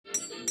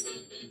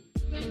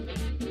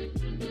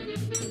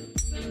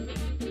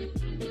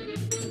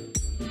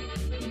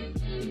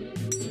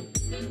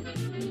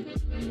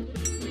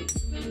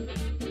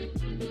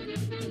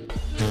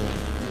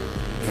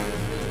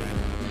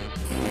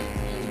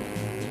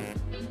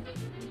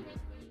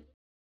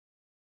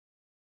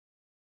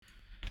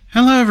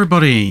Hello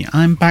everybody,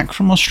 I'm back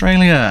from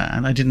Australia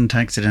and I didn't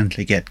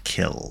accidentally get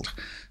killed.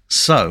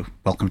 So,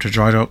 welcome to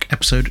Drydock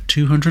episode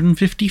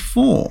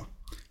 254.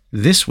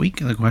 This week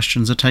the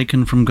questions are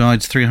taken from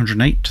guides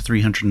 308 to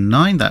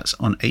 309, that's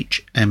on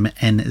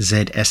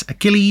HMNZS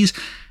Achilles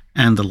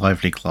and the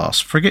Lively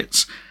class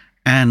frigates,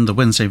 and the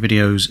Wednesday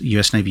videos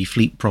US Navy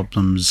fleet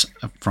problems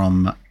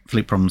from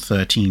fleet problem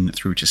 13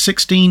 through to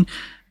 16,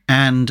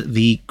 and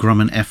the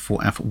Grumman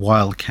F4F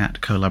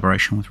Wildcat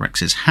collaboration with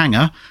Rex's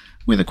Hangar,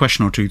 with a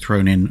question or two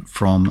thrown in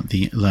from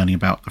the Learning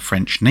About the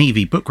French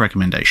Navy book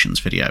recommendations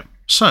video.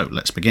 So,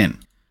 let's begin.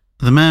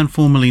 The man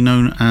formerly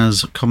known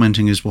as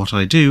Commenting Is What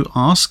I Do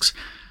asks,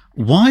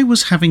 why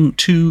was having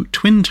two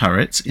twin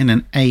turrets in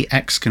an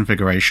AX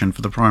configuration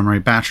for the primary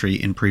battery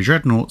in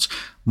pre-dreadnoughts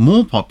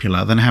more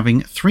popular than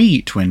having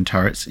three twin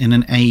turrets in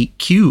an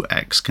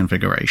AQX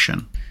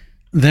configuration?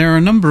 There are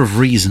a number of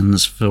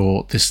reasons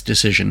for this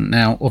decision.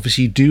 Now,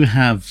 obviously you do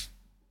have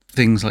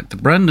things like the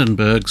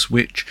Brandenburgs,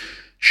 which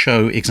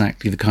show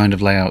exactly the kind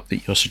of layout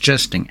that you're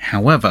suggesting.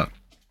 However,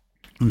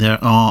 there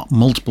are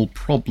multiple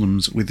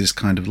problems with this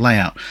kind of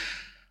layout.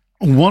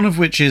 One of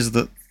which is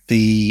that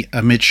the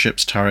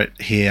amidships turret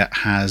here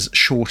has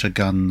shorter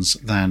guns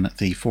than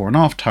the fore and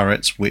aft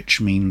turrets,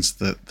 which means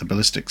that the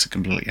ballistics are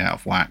completely out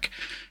of whack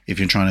if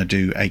you're trying to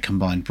do a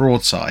combined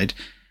broadside.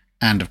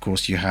 And of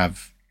course you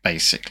have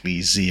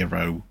basically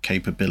zero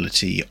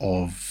capability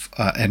of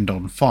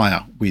end-on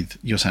fire with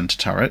your center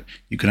turret.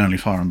 You can only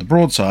fire on the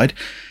broadside.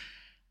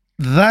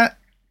 That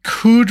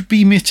could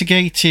be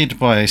mitigated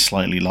by a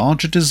slightly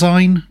larger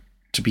design,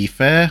 to be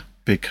fair,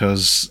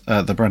 because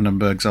the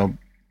Brandenburgs are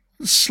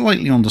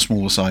slightly on the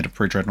smaller side of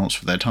pre-dreadnoughts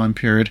for their time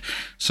period,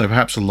 so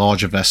perhaps a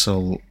larger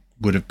vessel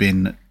would have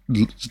been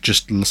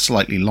just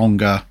slightly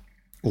longer,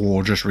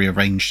 or just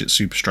rearranged its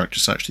superstructure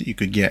such that you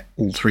could get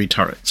all three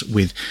turrets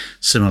with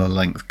similar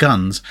length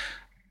guns.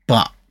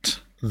 But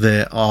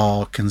there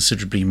are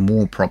considerably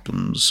more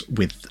problems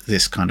with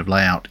this kind of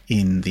layout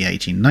in the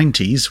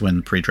 1890s,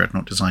 when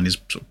pre-dreadnought design is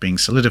sort of being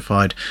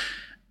solidified,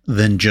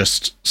 than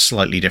just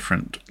slightly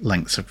different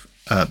lengths of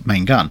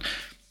main gun.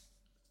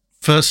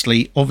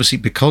 Firstly, obviously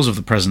because of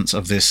the presence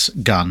of this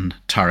gun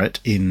turret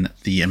in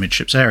the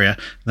amidships area,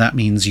 that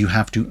means you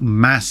have to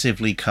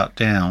massively cut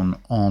down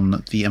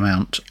on the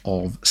amount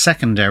of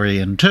secondary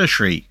and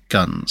tertiary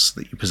guns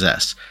that you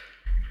possess.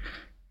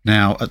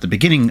 Now, at the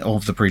beginning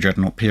of the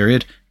pre-dreadnought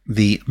period,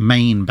 the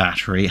main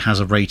battery has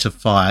a rate of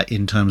fire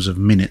in terms of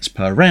minutes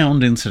per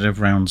round instead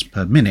of rounds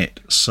per minute.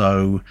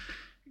 So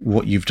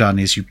what you've done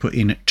is you put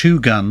in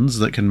two guns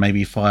that can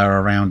maybe fire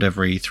a round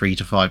every 3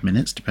 to 5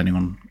 minutes, depending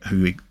on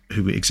who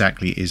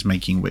exactly is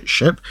making which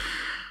ship.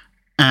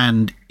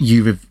 And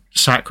you've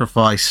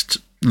sacrificed,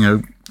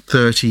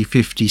 30,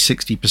 50,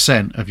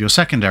 60% of your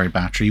secondary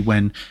battery,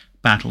 when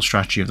battle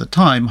strategy of the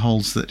time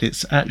holds that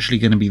it's actually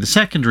going to be the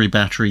secondary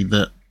battery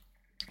that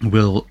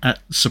will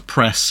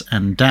suppress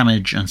and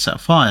damage and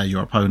set fire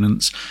your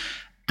opponents,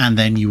 and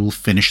then you will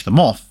finish them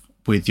off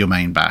with your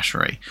main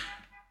battery.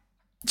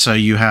 So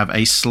you have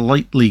a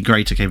slightly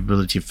greater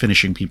capability of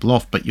finishing people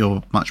off, but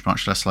you're much,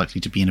 much less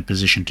likely to be in a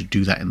position to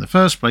do that in the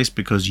first place,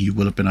 because you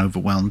will have been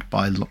overwhelmed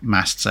by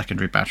massed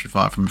secondary battery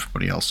fire from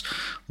everybody else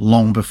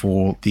long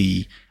before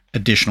the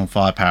additional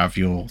firepower of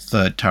your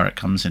third turret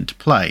comes into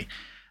play.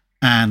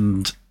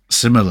 And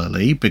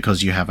similarly,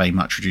 because you have a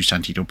much reduced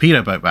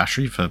anti-torpedo boat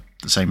battery, for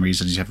the same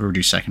reasons you have a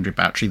reduced secondary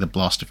battery, the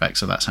blast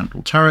effects of that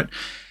central turret,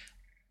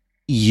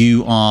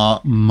 you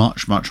are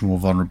much, much more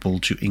vulnerable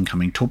to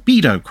incoming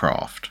torpedo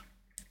craft,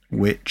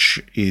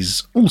 which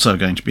is also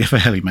going to be a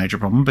fairly major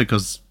problem,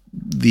 because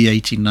the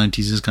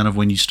 1890s is kind of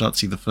when you start to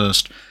see the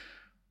first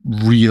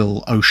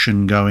real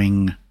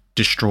ocean-going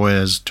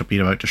destroyers,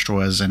 torpedo boat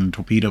destroyers, and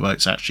torpedo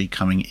boats actually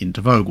coming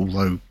into vogue,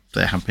 although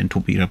there have been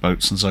torpedo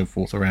boats and so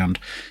forth around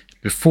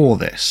before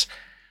this.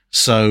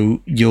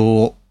 So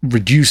you're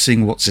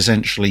reducing what's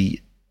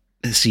essentially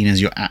seen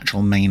as your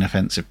actual main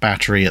offensive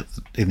battery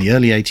in the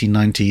early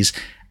 1890s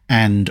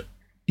and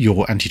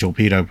your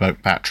anti-torpedo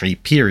boat battery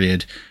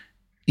period,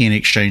 in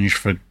exchange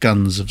for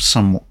guns of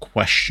somewhat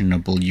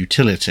questionable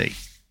utility,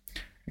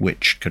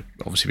 which could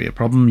obviously be a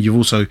problem. You've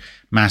also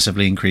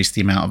massively increased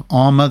the amount of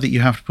armour that you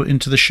have to put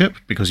into the ship,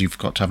 because you've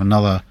got to have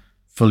another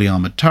fully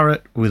armoured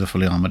turret with a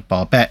fully armoured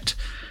barbette.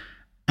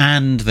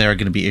 And there are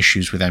going to be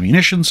issues with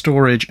ammunition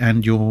storage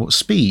and your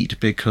speed,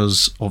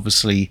 because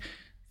obviously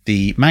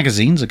the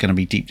magazines are going to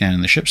be deep down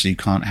in the ship, so you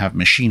can't have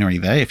machinery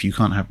there. If you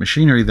can't have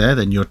machinery there,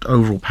 then your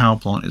overall power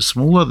plant is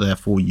smaller,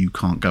 therefore you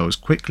can't go as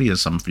quickly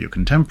as some of your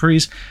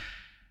contemporaries.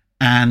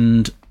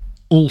 And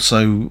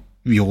also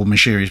your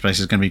machinery space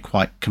is going to be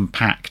quite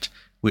compact,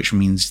 which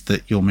means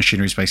that your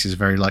machinery space is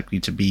very likely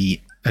to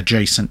be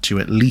adjacent to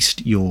at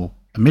least your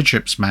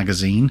amidships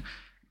magazine,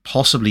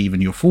 possibly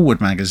even your forward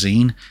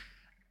magazine,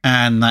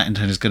 and that in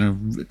turn is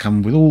going to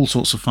come with all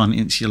sorts of fun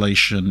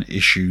insulation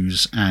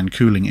issues and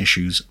cooling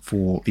issues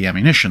for the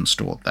ammunition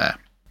stored there.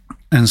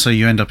 And so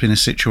you end up in a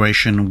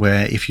situation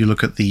where, if you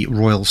look at the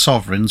Royal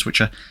Sovereigns,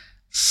 which are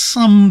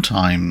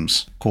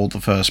sometimes called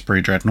the first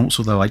pre-dreadnoughts,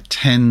 although I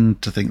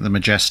tend to think the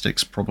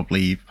Majestics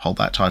probably hold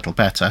that title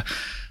better,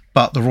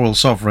 but the Royal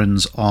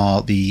Sovereigns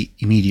are the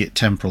immediate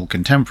temporal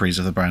contemporaries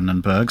of the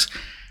Brandenburgs.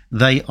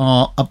 They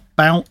are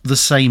about the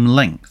same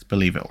length,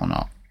 believe it or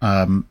not.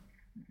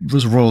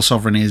 The Royal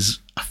Sovereign is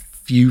a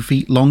few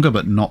feet longer,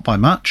 but not by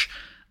much.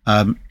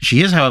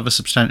 She is, however,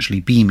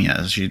 substantially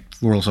beamier.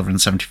 Royal Sovereign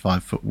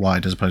 75 foot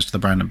wide as opposed to the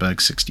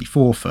Brandenburg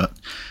 64 foot.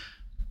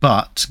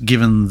 But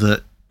given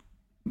that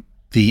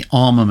the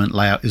armament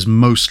layout is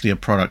mostly a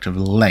product of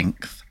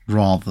length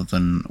rather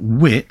than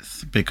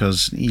width,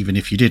 because even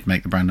if you did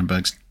make the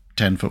Brandenburgs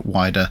 10 foot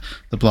wider,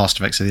 the blast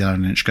effects of the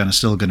 11-inch gun are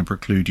still going to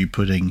preclude you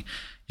putting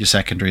your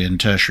secondary and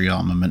tertiary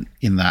armament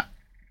in that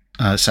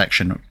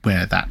section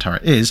where that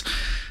turret is.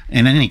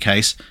 In any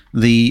case,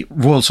 the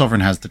Royal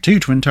Sovereign has the 2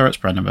 twin turrets,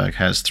 Brandenburg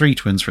has 3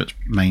 twins for its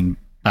main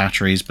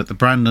batteries, but the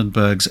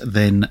Brandenburgs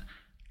then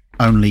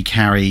only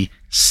carry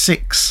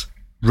 6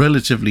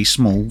 relatively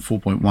small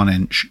 4.1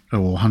 inch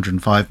or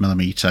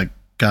 105mm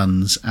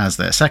guns as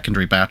their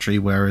secondary battery,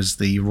 whereas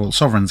the Royal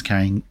Sovereign's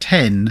carrying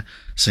 10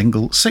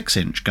 single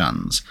 6-inch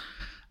guns.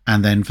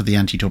 And then for the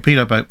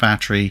anti-torpedo boat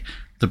battery,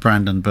 the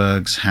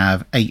Brandenburgs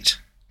have 8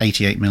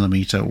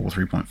 88mm or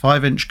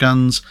 3.5-inch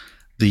guns.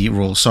 The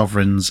Royal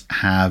Sovereigns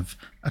have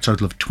a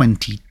total of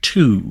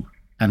 22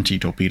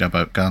 anti-torpedo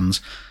boat guns,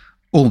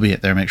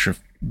 albeit they're a mixture of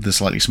the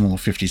slightly smaller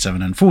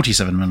 57 and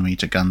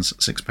 47mm guns,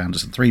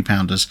 6-pounders and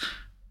 3-pounders,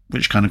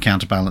 which kind of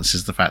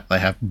counterbalances the fact they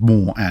have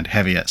more and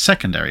heavier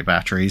secondary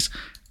batteries,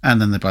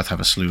 and then they both have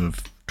a slew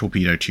of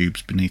torpedo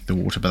tubes beneath the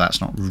water, but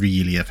that's not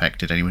really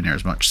affected anywhere near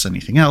as much as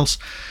anything else.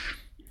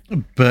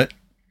 But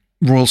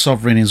Royal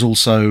Sovereign is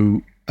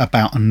also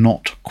about a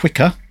knot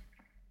quicker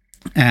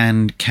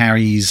and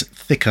carries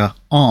thicker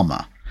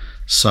armour.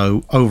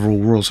 So overall,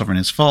 Royal Sovereign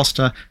is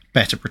faster,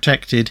 better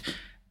protected,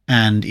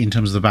 and in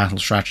terms of the battle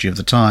strategy of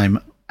the time,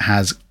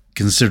 has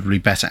considerably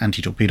better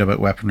anti-torpedo boat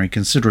weaponry,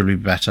 considerably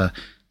better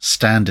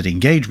standard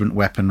engagement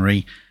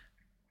weaponry,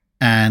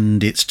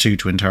 and its 2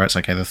 twin turrets,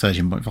 okay, the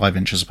 13.5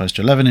 inch as opposed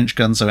to 11-inch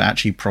guns, so it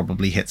actually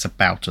probably hits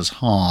about as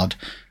hard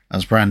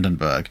as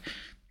Brandenburg.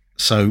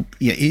 So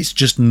yeah, it's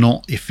just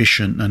not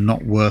efficient and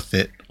not worth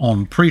it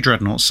on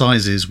pre-dreadnought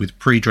sizes with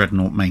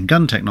pre-dreadnought main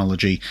gun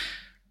technology,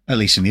 at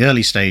least in the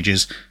early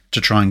stages, to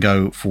try and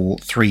go for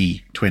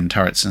 3 twin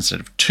turrets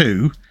instead of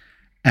 2.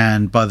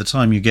 And by the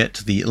time you get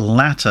to the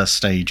latter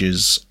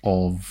stages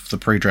of the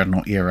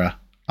pre-dreadnought era,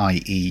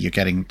 i.e. you're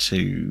getting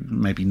to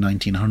maybe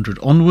 1900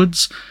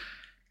 onwards,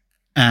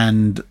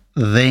 and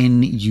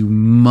then you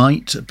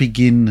might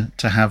begin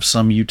to have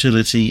some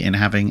utility in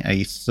having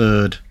a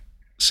third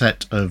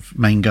set of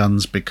main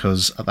guns,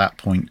 because at that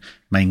point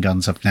main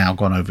guns have now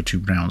gone over 2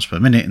 rounds per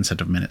minute instead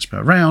of minutes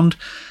per round.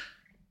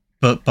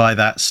 But by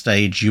that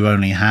stage you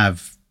only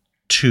have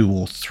 2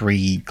 or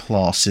 3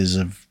 classes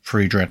of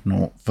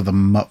pre-dreadnought for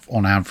them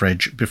on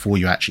average before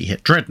you actually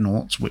hit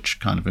dreadnoughts, which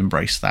kind of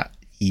embrace that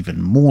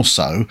even more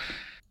so.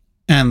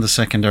 And the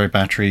secondary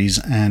batteries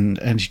and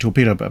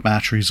anti-torpedo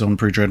batteries on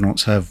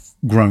pre-dreadnoughts have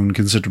grown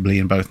considerably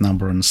in both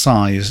number and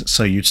size,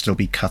 so you'd still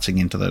be cutting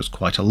into those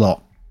quite a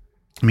lot.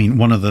 I mean,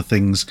 one of the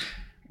things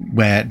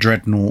where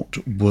Dreadnought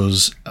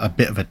was a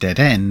bit of a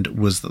dead end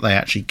was that they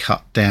actually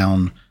cut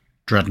down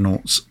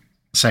Dreadnought's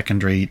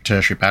secondary,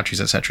 tertiary batteries,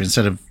 etc.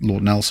 Instead of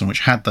Lord Nelson, which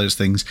had those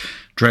things,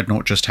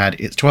 Dreadnought just had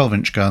its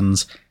 12-inch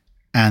guns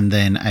and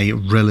then a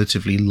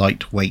relatively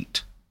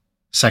lightweight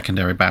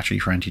secondary battery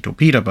for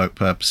anti-torpedo boat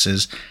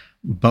purposes.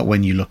 But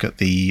when you look at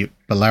the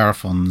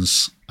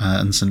Bellerophons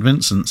and St.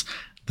 Vincent's,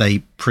 they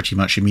pretty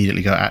much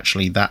immediately go,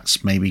 actually,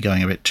 that's maybe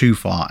going a bit too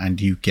far,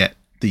 and you get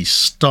the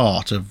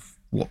start of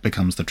what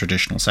becomes the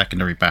traditional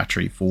secondary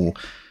battery for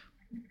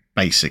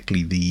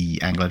basically the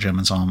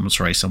Anglo-German arms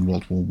race and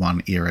World War I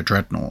era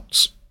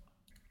dreadnoughts.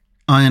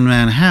 Iron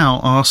Man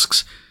How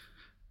asks,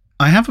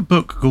 I have a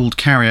book called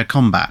Carrier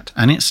Combat,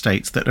 and it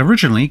states that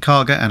originally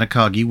Kaga and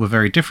Akagi were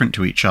very different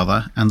to each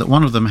other, and that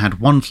one of them had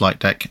 1 flight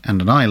deck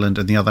and an island,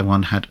 and the other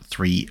one had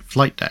 3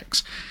 flight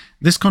decks.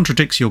 This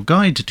contradicts your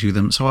guide to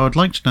them, so I would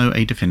like to know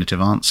a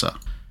definitive answer.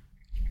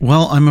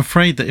 Well, I'm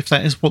afraid that if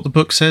that is what the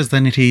book says,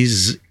 then it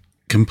is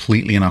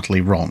completely and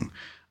utterly wrong.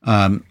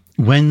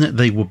 When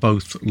they were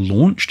both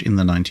launched in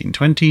the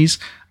 1920s,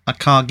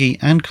 Akagi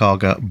and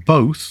Kaga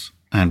both,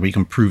 and we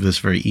can prove this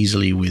very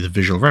easily with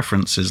visual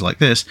references like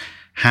this,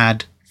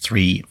 had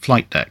 3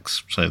 flight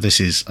decks. So this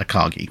is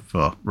Akagi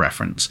for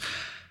reference.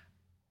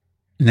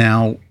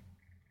 Now,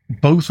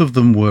 both of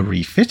them were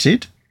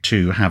refitted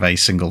to have a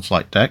single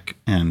flight deck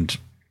and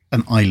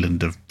an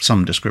island of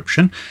some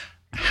description.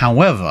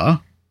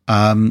 However,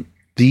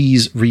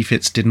 these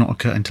refits did not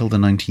occur until the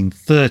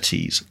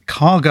 1930s.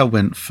 Kaga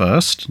went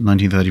first,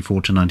 1934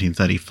 to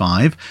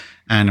 1935,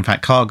 and in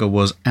fact Kaga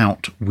was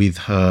out with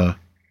her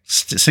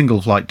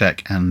single flight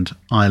deck and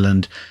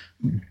island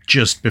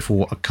just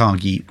before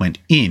Akagi went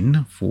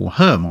in for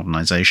her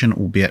modernisation,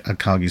 albeit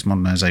Akagi's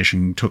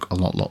modernisation took a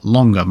lot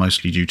longer,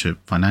 mostly due to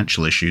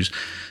financial issues,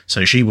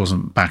 so she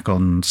wasn't back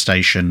on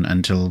station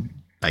until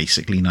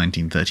basically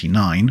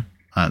 1939,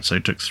 so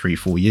it took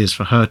 3-4 years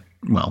for her,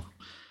 well,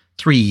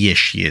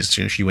 3-ish years,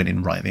 so she went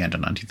in right at the end of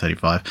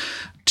 1935,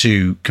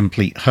 to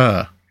complete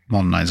her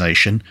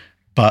modernisation.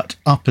 But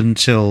up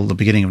until the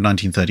beginning of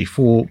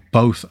 1934,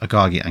 both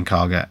Akagi and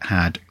Kaga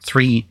had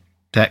 3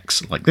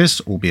 decks like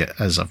this, albeit,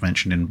 as I've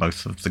mentioned in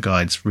both of the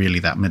guides, really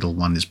that middle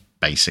one is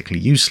basically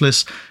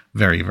useless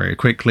very, very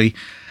quickly.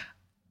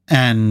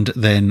 And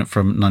then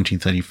from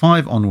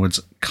 1935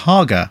 onwards,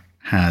 Kaga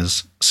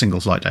has single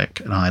flight deck,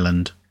 an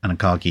island, and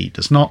Akagi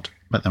does not.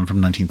 But then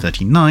from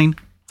 1939,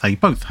 they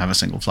both have a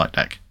single flight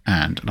deck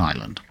and an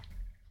island.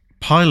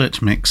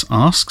 Pilot Mix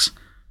asks,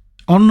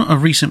 on a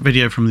recent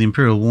video from the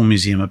Imperial War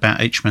Museum about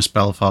HMS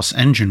Belfast's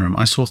engine room,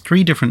 I saw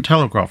 3 different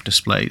telegraph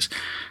displays.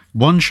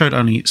 One showed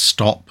only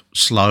stop,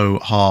 slow,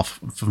 half,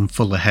 from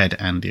full ahead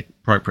and the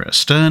appropriate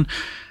astern.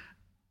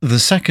 The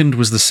second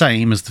was the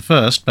same as the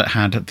first, but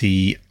had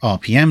the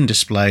RPM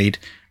displayed.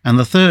 And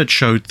the third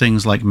showed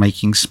things like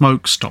making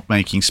smoke, stop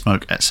making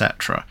smoke,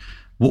 etc.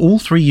 Were all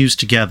 3 used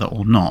together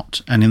or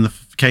not? And in the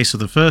case of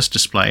the first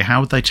display,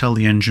 how would they tell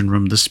the engine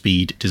room the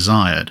speed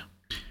desired?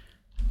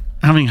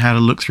 Having had a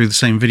look through the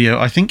same video,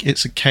 I think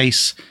it's a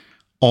case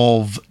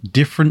of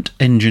different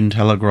engine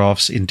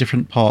telegraphs in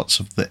different parts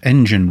of the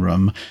engine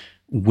room,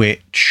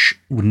 which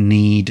would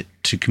need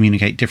to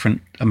communicate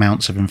different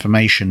amounts of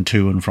information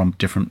to and from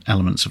different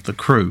elements of the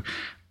crew.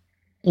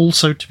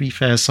 Also, to be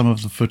fair, some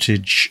of the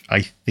footage,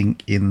 I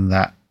think, in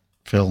that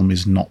film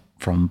is not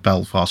from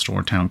Belfast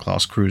or a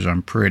town-class cruiser.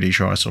 I'm pretty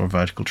sure I saw a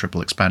vertical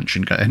triple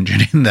expansion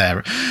engine in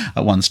there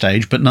at one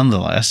stage. But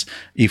nonetheless,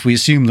 if we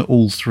assume that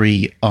all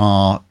 3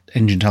 are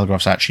engine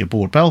telegraphs actually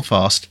aboard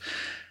Belfast,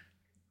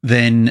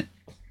 then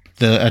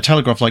a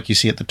telegraph like you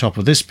see at the top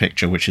of this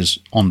picture, which is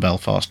on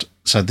Belfast.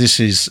 So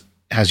this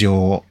has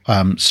your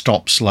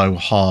stop, slow,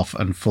 half,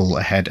 and full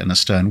ahead and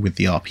astern with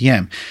the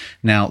RPM.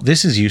 Now,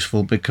 this is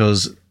useful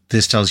because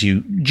this tells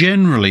you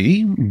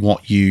generally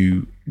what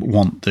you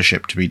want the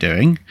ship to be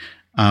doing,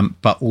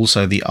 but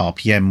also the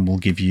RPM will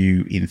give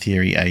you, in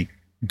theory, a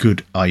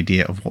good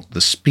idea of what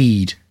the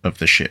speed of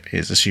the ship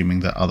is, assuming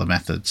that other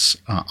methods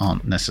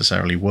aren't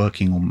necessarily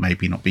working or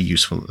maybe not be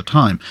useful at the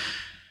time.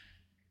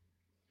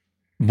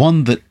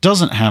 One that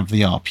doesn't have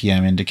the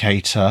RPM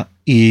indicator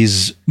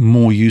is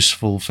more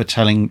useful for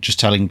telling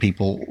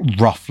people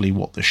roughly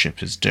what the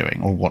ship is doing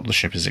or what the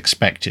ship is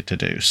expected to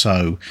do.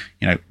 So,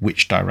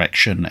 which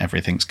direction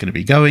everything's going to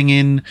be going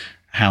in,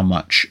 how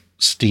much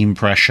steam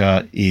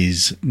pressure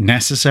is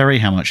necessary,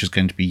 how much is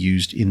going to be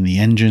used in the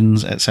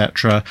engines,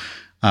 etc.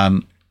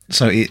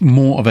 So it's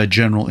more of a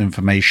general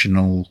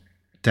informational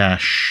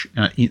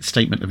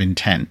statement of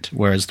intent,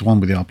 whereas the one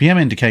with the RPM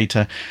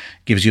indicator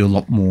gives you a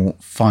lot more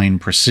fine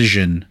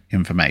precision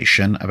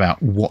information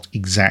about what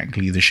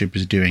exactly the ship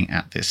is doing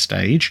at this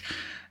stage,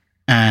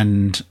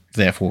 and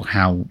therefore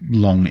how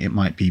long it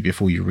might be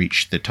before you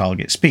reach the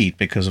target speed.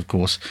 Because, of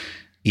course,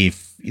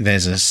 if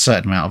there's a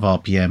certain amount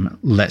of RPM,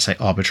 let's say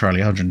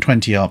arbitrarily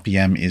 120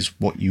 RPM is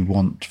what you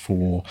want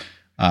for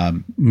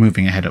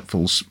moving ahead at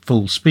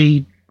full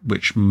speed,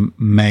 which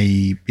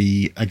may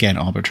be, again,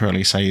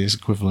 arbitrarily say is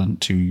equivalent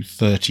to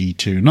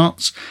 32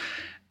 knots.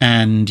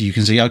 And you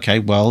can see, okay,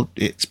 well,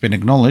 it's been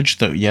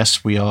acknowledged that,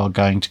 yes, we are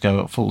going to go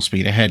at full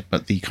speed ahead,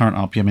 but the current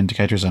RPM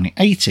indicator is only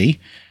 80.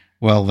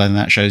 Well, then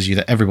that shows you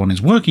that everyone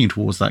is working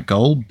towards that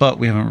goal, but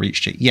we haven't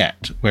reached it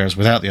yet. Whereas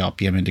without the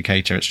RPM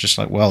indicator, it's just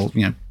like, well,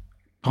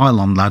 pile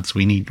on, lads,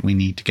 we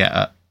need to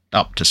get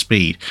up to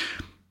speed.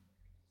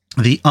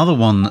 The other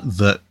one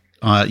that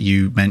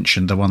you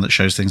mentioned, the one that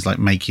shows things like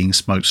making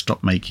smoke,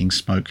 stop making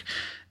smoke,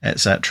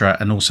 etc.,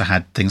 and also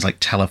had things like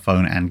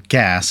telephone and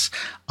gas,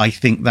 I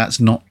think that's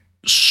not,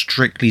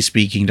 strictly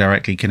speaking,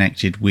 directly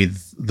connected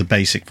with the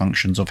basic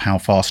functions of how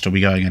fast are we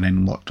going and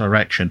in what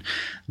direction.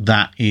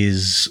 That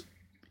is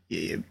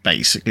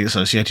basically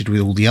associated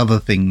with all the other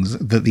things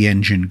that the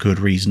engine could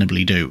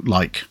reasonably do,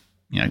 like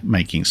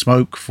making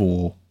smoke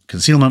for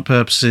concealment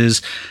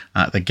purposes.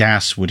 The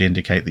gas would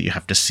indicate that you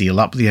have to seal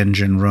up the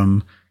engine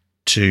room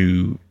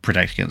to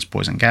protect against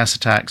poison gas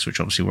attacks, which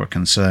obviously were a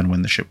concern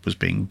when the ship was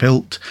being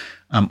built,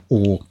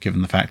 or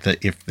given the fact that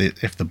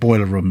if the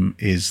boiler room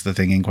is the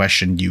thing in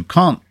question, you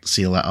can't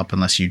seal that up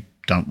unless you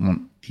don't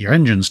want your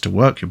engines to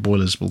work, your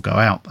boilers will go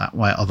out that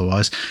way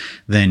otherwise,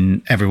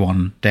 then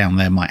everyone down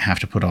there might have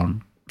to put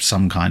on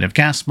some kind of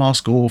gas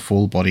mask or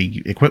full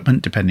body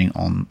equipment, depending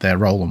on their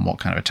role and what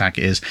kind of attack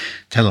it is.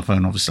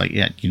 Telephone, obviously,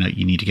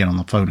 you need to get on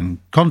the phone and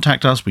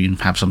contact us. We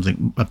have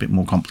something a bit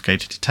more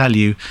complicated to tell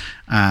you,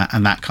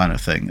 and that kind of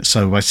thing.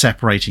 So by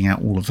separating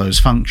out all of those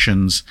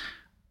functions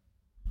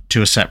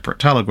to a separate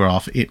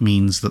telegraph, it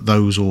means that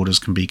those orders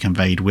can be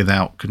conveyed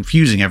without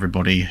confusing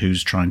everybody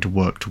who's trying to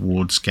work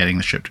towards getting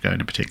the ship to go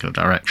in a particular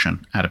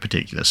direction at a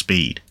particular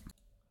speed.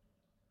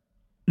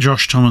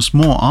 Josh Thomas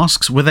Moore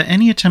asks, were there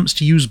any attempts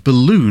to use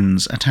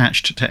balloons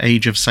attached to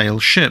Age of Sail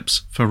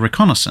ships for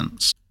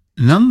reconnaissance?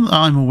 None that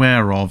I'm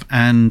aware of,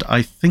 and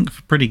I think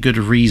for pretty good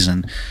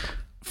reason.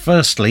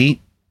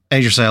 Firstly,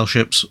 Age of Sail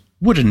ships,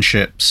 wooden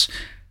ships.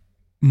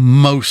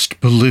 Most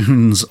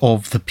balloons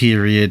of the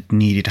period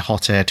needed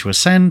hot air to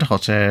ascend,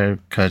 hot air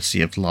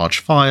courtesy of large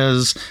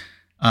fires.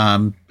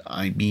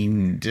 I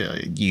mean,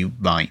 you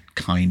might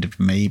kind of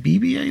maybe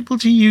be able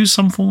to use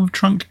some form of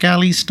trunked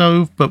galley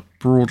stove, but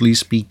broadly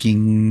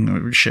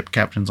speaking, ship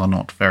captains are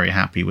not very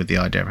happy with the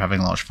idea of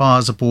having large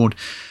fires aboard.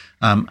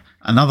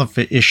 Another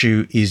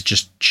issue is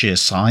just sheer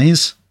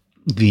size,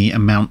 the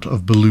amount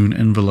of balloon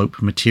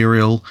envelope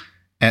material,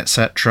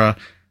 etc.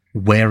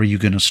 Where are you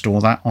going to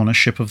store that on a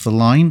ship of the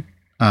line?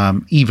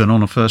 Even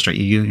on a first rate,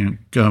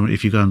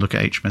 if you go and look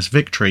at HMS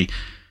Victory,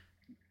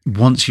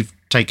 once you've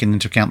taken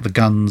into account the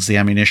guns, the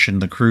ammunition,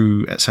 the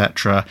crew,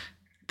 etc.,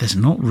 there's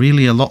not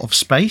really a lot of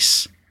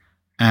space,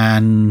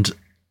 and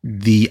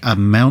the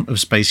amount of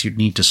space you'd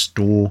need to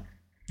store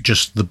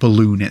just the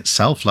balloon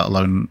itself, let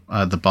alone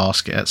the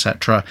basket,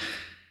 etc.,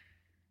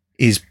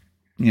 is,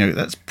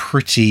 that's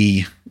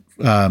pretty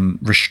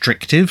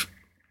restrictive.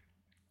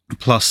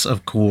 Plus,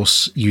 of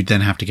course, you'd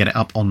then have to get it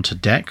up onto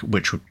deck,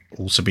 which would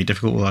also be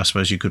difficult. Well, I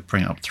suppose you could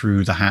bring it up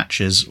through the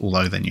hatches,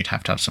 although then you'd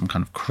have to have some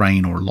kind of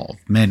crane or a lot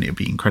of men. It would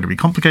be incredibly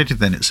complicated.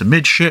 Then it's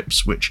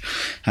amidships, which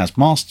has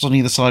masts on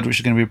either side, which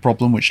is going to be a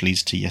problem, which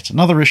leads to yet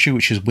another issue,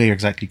 which is where you're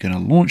exactly going to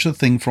launch the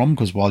thing from,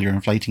 because while you're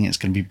inflating it, it's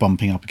going to be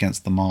bumping up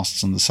against the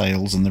masts and the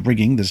sails and the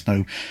rigging. There's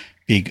no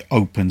big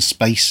open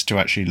space to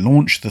actually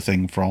launch the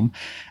thing from.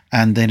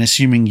 And then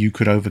assuming you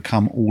could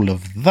overcome all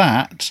of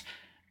that,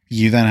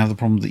 you then have the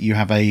problem that you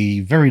have a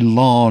very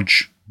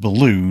large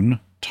balloon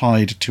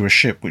tied to a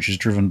ship which is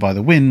driven by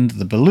the wind.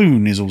 The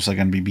balloon is also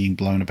going to be being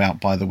blown about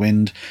by the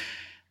wind,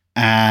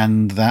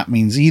 and that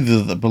means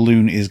either the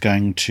balloon is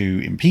going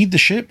to impede the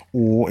ship,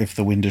 or if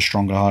the wind is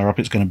stronger higher up,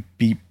 it's going to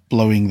be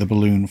blowing the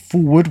balloon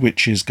forward,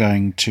 which is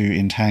going to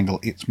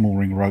entangle its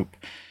mooring rope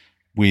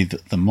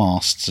with the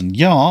masts and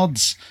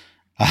yards,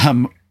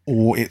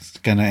 or it's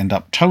going to end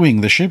up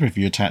towing the ship if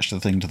you attach the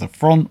thing to the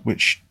front,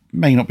 which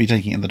may not be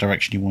taking it in the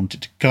direction you want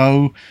it to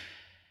go.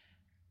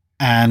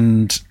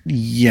 And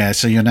yeah,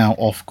 so you're now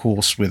off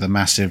course with a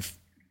massive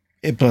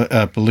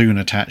balloon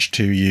attached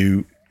to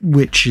you,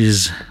 which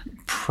is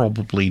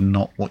probably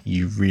not what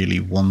you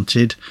really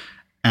wanted.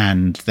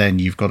 And then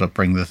you've got to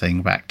bring the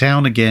thing back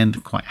down again.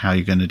 Quite how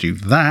you're going to do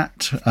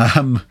that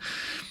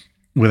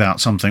without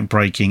something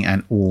breaking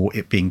and or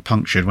it being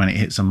punctured when it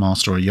hits a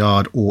mast or a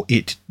yard, or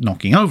it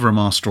knocking over a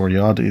mast or a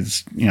yard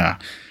is,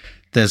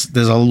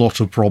 there's a lot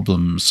of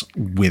problems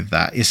with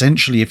that.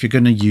 Essentially, if you're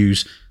going to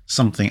use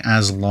something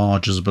as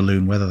large as a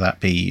balloon, whether that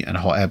be a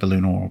hot air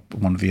balloon or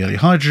one of the early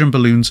hydrogen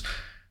balloons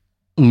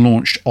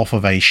launched off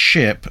of a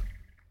ship,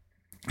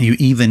 you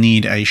either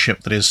need a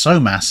ship that is so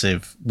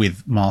massive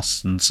with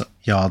masts and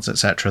yards,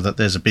 etc., that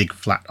there's a big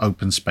flat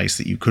open space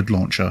that you could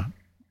launch a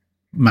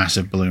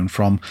massive balloon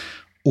from,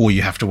 or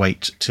you have to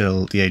wait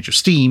till the Age of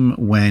Steam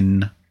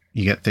when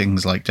you get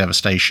things like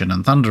Devastation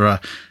and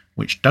Thunderer,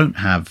 which don't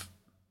have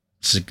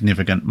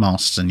significant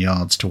masts and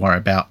yards to worry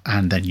about,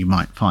 and then you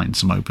might find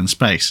some open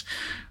space.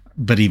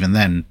 But even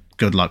then,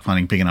 good luck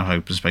finding big enough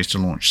open space to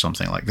launch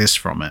something like this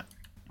from it.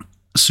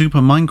 Super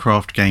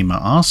Minecraft Gamer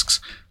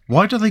asks,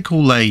 why do they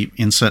call a,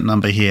 insert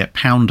number here,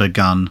 pounder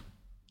gun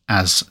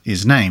as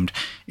is named?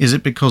 Is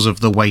it because of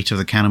the weight of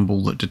the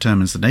cannonball that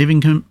determines the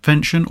naming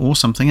convention, or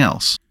something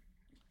else?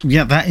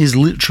 Yeah, that is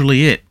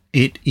literally it.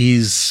 It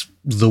is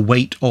the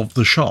weight of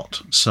the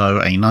shot. So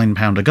a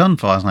 9-pounder gun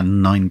fires a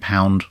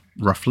 9-pound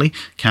roughly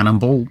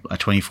cannonball. A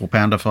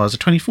 24-pounder fires a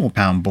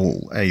 24-pound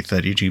ball. A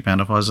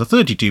 32-pounder fires a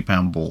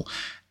 32-pound ball,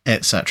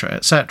 etc.,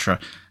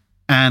 etc.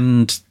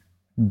 And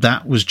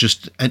that was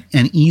just an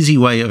easy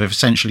way of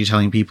essentially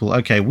telling people,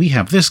 okay, we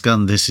have this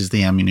gun, this is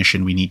the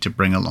ammunition we need to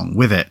bring along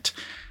with it.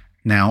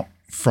 Now,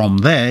 from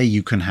there,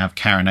 you can have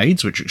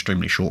carronades, which are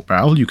extremely short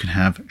barrel. You can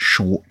have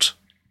short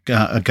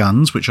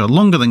guns, which are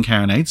longer than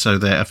carronades, so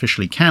they're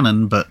officially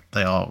cannon, but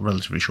they are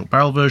relatively short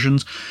barrel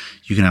versions.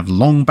 You can have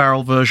long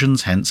barrel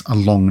versions, hence a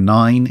long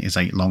 9 is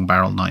a long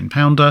barrel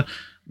 9-pounder,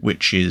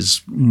 which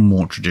is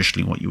more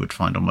traditionally what you would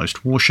find on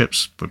most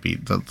warships, would be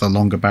the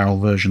longer barrel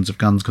versions of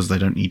guns, because they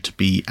don't need to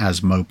be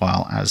as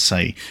mobile as,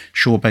 say,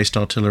 shore-based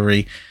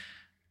artillery.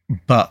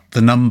 But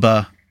the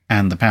number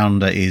and the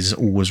pounder is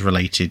always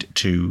related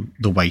to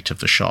the weight of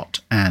the shot,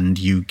 and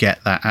you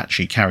get that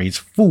actually carries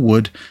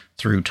forward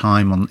through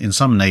time in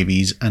some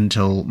navies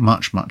until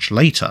much, much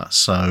later.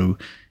 So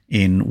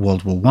in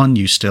World War I,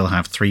 you still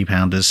have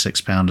 3-pounders,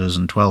 6-pounders,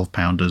 and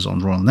 12-pounders on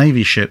Royal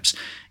Navy ships,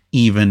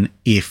 even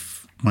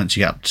if once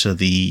you get up to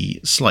the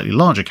slightly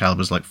larger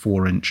calibers, like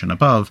 4-inch and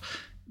above,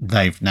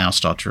 they've now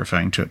started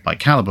referring to it by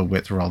caliber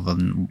width rather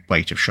than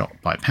weight of shot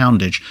by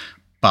poundage.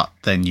 But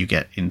then you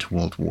get into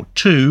World War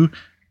II,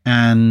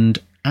 and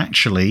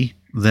actually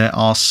there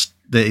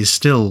is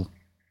still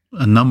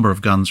a number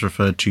of guns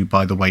referred to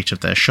by the weight of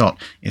their shot,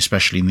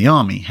 especially in the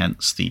army,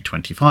 hence the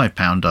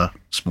 25-pounder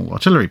small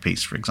artillery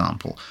piece, for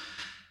example.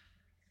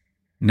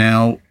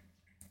 Now,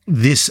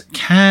 this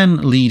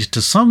can lead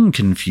to some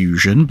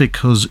confusion,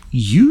 because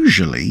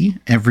usually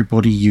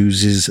everybody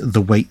uses the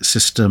weight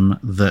system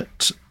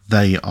that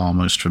they are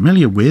most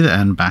familiar with,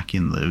 and back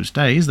in those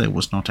days there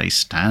was not a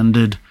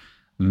standard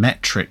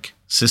metric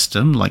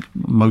system like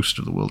most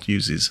of the world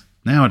uses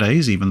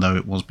nowadays, even though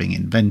it was being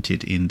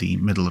invented in the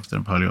middle of the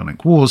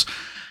Napoleonic Wars.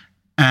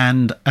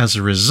 And as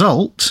a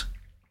result,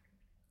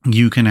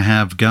 you can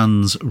have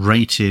guns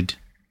rated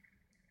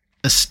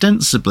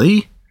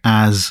ostensibly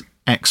as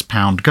X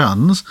pound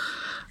guns,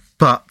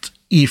 but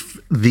if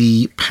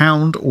the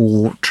pound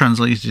or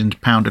translated into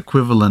pound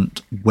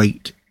equivalent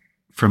weight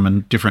from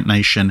a different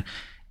nation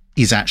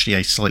is actually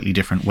a slightly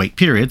different weight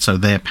period, so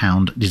their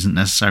pound isn't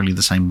necessarily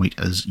the same weight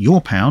as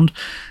your pound,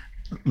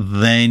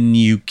 then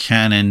you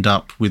can end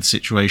up with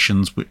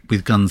situations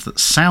with guns that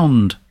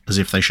sound as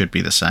if they should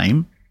be the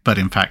same, but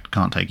in fact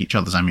can't take each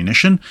other's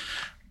ammunition.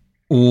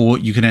 Or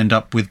you can end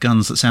up with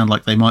guns that sound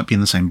like they might be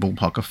in the same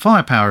ballpark of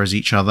firepower as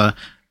each other,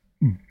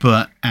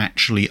 but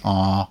actually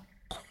are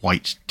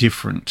quite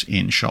different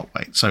in shot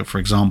weight. So, for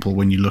example,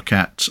 when you look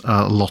at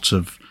a lot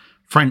of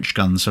French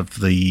guns of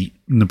the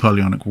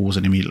Napoleonic Wars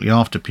and immediately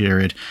after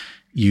period,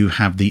 you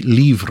have the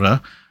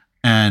livre,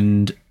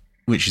 and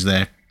which is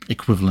their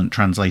equivalent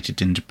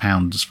translated into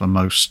pounds for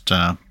most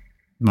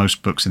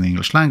books in the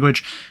English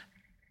language.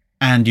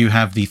 And you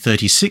have the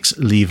 36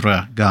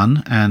 livre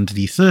gun and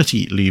the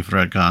 30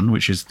 livre gun,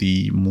 which is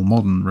the more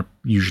modern,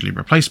 usually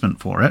replacement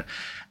for it.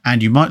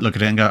 And you might look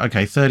at it and go,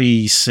 okay,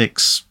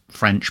 36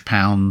 French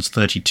pounds,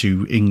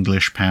 32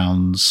 English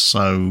pounds,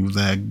 so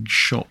their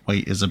shot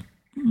weight is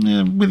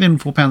within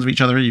 4 pounds of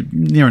each other,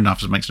 near enough,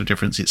 as it makes no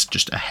difference. It's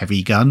just a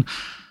heavy gun.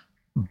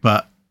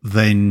 But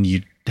then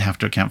you have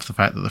to account for the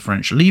fact that the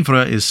French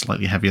livre is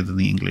slightly heavier than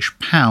the English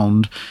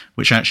pound,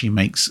 which actually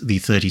makes the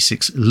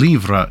 36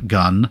 livre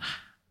gun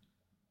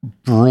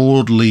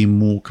broadly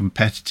more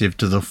competitive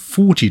to the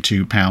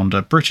 42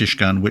 pounder British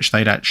gun, which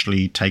they'd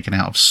actually taken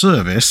out of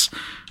service,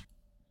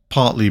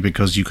 partly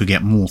because you could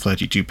get more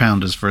 32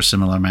 pounders for a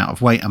similar amount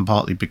of weight, and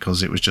partly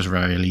because it was just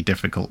really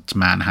difficult to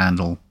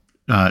manhandle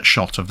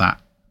shot of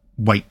that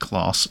weight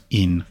class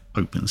in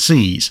open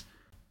seas.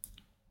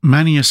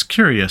 Manius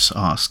Curious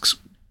asks,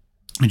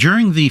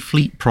 during the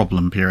fleet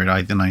problem period,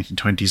 either the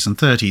 1920s and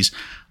 30s,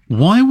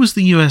 why was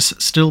the US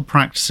still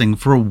practicing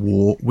for a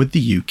war with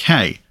the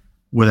UK?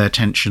 Were there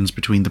tensions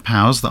between the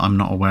powers that I'm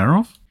not aware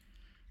of?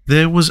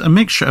 There was a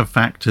mixture of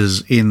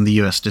factors in the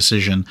US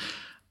decision.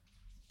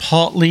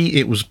 Partly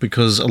it was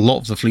because a lot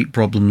of the fleet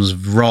problems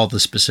rather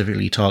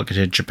specifically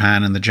targeted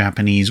Japan, and the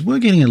Japanese were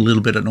getting a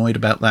little bit annoyed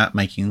about that,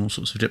 making all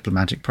sorts of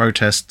diplomatic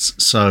protests,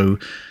 so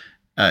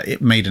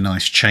it made a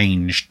nice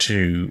change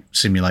to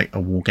simulate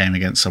a war game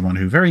against someone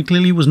who very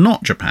clearly was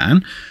not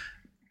Japan.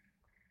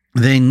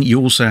 Then you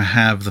also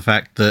have the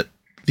fact that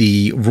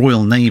the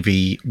Royal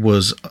Navy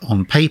was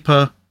on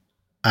paper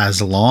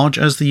as large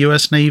as the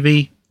US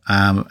Navy,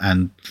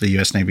 and the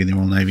US Navy and the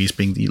Royal Navy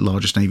being the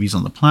largest navies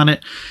on the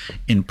planet.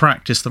 In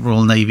practice, the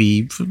Royal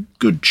Navy, for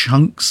good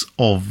chunks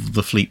of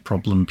the fleet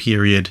problem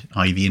period,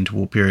 i.e. the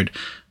interwar period,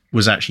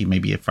 was actually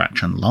maybe a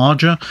fraction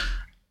larger.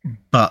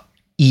 But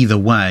either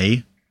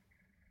way,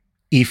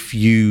 if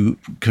you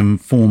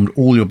conformed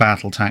all your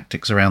battle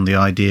tactics around the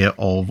idea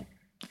of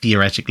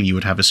theoretically you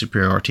would have a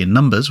superiority in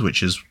numbers,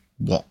 which is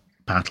what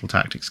battle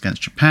tactics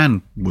against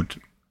Japan would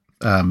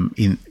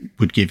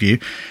give you,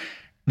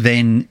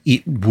 then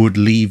it would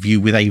leave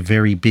you with a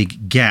very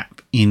big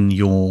gap in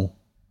your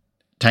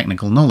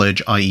technical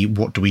knowledge, i.e.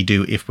 what do we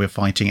do if we're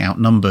fighting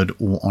outnumbered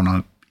or on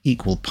an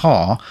equal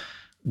par,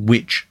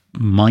 which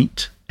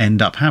might end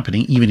up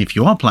happening even if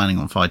you are planning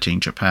on fighting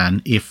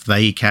Japan. If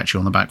they catch you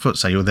on the back foot,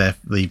 say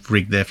they've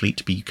rigged their fleet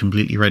to be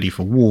completely ready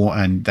for war,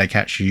 and they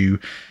catch you,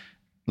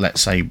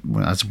 let's say,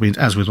 as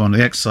with one of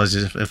the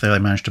exercises, if they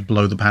manage to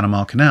blow the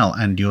Panama Canal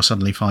and you're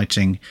suddenly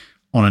fighting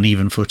on an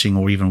even footing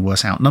or even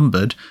worse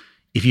outnumbered,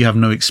 if you have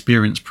no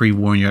experience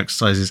pre-war in your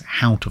exercises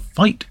how to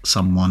fight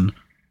someone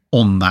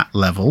on that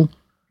level,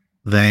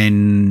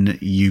 then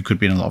you could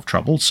be in a lot of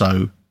trouble.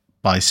 So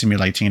by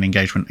simulating an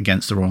engagement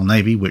against the Royal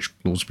Navy, which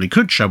plausibly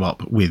could show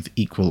up with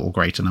equal or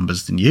greater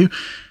numbers than you,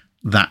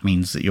 that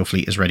means that your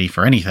fleet is ready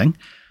for anything.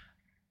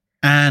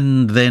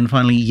 And then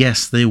finally,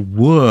 yes, there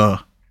were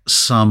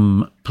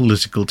some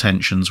political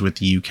tensions with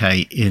the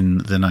UK in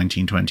the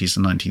 1920s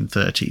and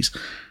 1930s.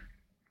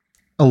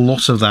 A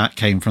lot of that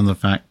came from the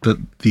fact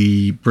that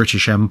the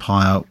British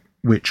Empire,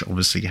 which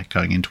obviously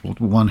going into World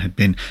War I had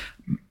been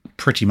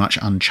pretty much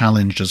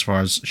unchallenged as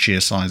far as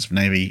sheer size of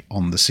navy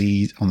on the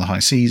seas, on the high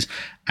seas,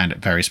 and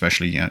very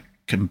especially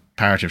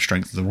comparative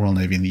strength of the Royal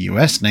Navy and the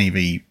US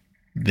Navy,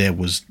 there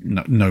was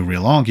no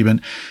real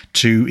argument.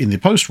 To, in the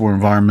post-war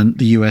environment,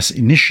 the US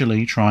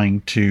initially trying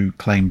to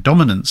claim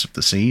dominance of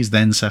the seas,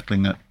 then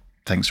settling it,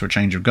 thanks to a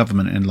change of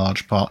government in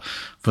large part,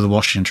 for the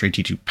Washington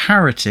Treaty to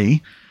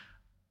parity.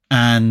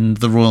 And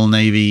the Royal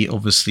Navy,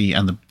 obviously,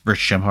 and the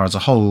British Empire as a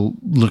whole,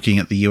 looking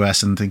at the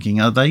US and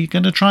thinking, are they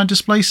going to try and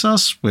displace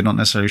us? We're not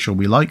necessarily sure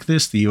we like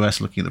this. The US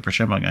looking at the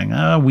British Empire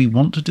going, we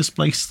want to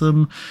displace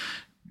them,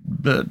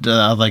 but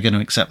are they going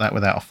to accept that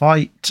without a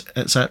fight,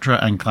 etc.,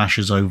 and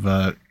clashes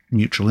over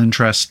mutual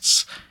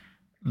interests.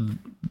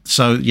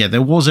 So, yeah,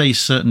 there was a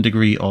certain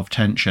degree of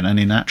tension, and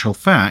in actual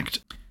fact,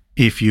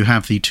 if you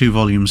have the 2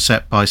 volumes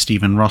set by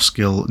Stephen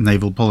Roskill,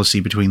 Naval Policy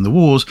Between the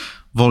Wars,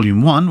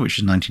 Volume 1, which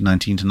is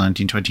 1919 to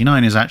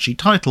 1929, is actually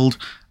titled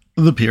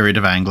The Period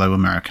of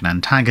Anglo-American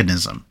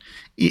Antagonism.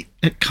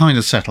 It kind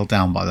of settled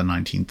down by the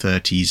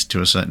 1930s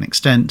to a certain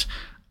extent,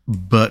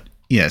 but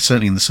yeah,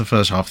 certainly in the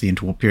first half of the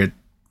interwar period,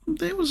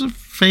 there was a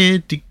fair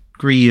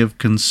degree of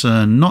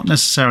concern, not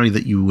necessarily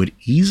that you would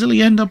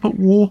easily end up at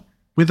war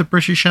with the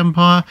British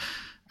Empire,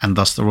 and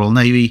thus the Royal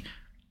Navy,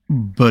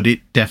 but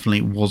it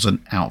definitely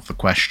wasn't out of the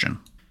question.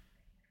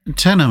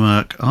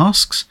 Tenemerk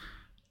asks,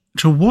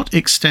 to what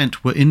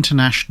extent were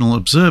international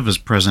observers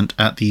present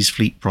at these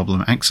fleet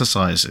problem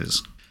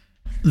exercises?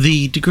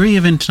 The degree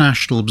of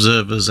international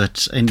observers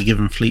at any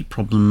given fleet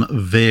problem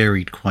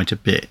varied quite a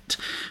bit,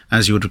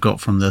 as you would have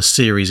got from the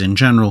series in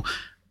general.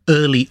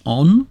 Early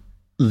on,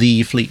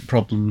 the fleet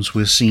problems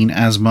were seen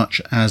as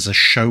much as a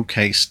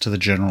showcase to the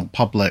general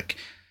public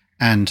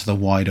and to the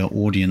wider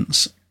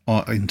audience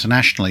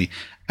internationally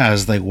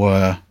as they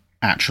were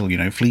actual,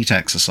 fleet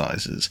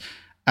exercises,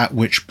 at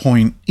which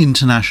point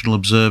international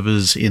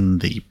observers in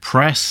the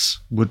press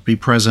would be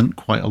present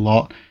quite a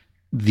lot.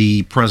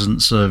 The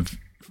presence of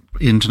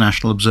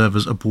international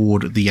observers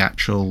aboard the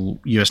actual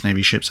US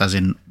Navy ships, as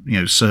in,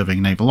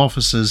 serving naval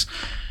officers,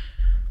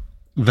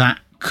 that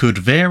could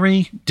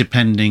vary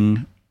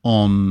depending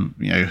on,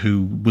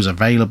 who was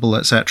available,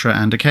 etc.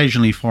 And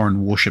occasionally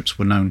foreign warships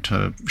were known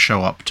to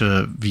show up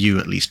to view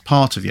at least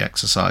part of the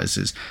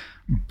exercises.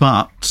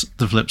 But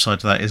the flip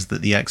side to that is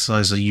that the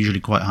exercises are usually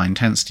quite high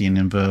intensity and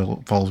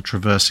involve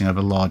traversing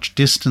over large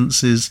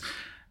distances,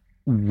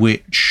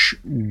 which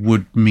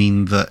would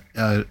mean that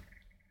a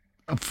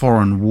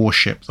foreign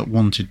warship that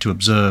wanted to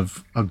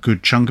observe a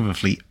good chunk of a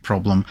fleet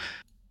problem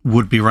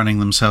would be running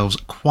themselves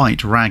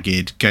quite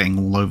ragged, getting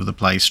all over the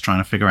place, trying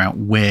to figure out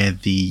where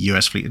the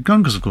US fleet had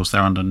gone, because of course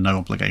they're under no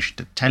obligation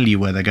to tell you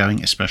where they're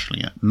going,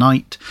 especially at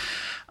night,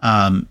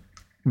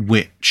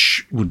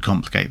 which would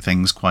complicate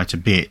things quite a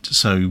bit.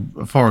 So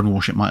a foreign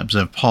warship might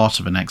observe part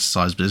of an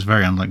exercise, but it's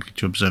very unlikely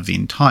to observe the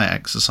entire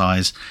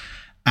exercise.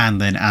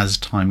 And then as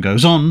time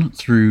goes on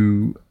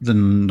through the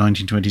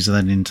 1920s and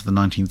then into the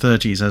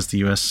 1930s, as the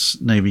US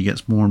Navy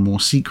gets more and more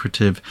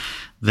secretive,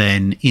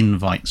 then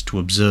invites to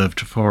observe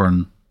to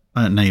foreign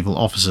naval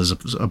officers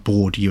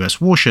aboard US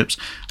warships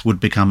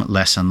would become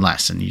less and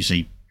less. And you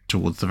see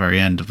towards the very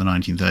end of the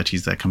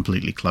 1930s, they're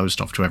completely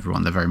closed off to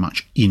everyone. They're very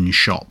much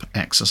in-shop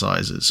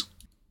exercises.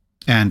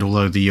 And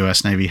although the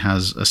US Navy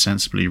has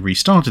ostensibly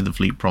restarted the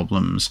fleet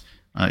problems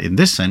in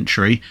this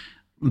century,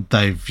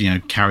 they've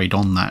carried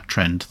on that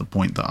trend to the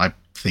point that I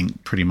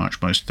think pretty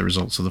much most of the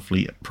results of the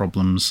fleet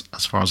problems,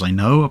 as far as I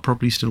know, are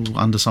probably still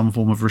under some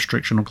form of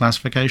restriction or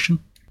classification.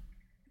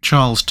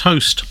 Charles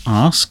Toast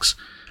asks,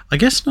 I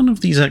guess none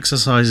of these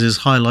exercises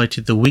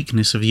highlighted the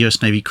weakness of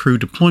US Navy crew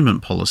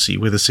deployment policy,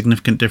 with a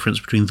significant difference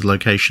between the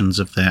locations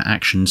of their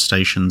action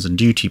stations and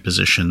duty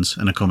positions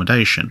and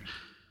accommodation.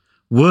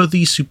 Were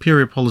the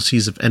superior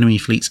policies of enemy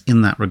fleets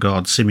in that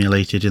regard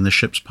simulated in the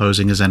ships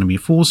posing as enemy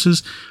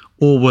forces,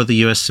 or were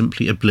the US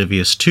simply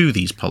oblivious to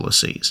these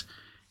policies?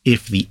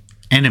 If the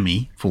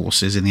enemy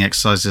forces in the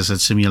exercises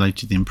had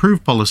simulated the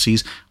improved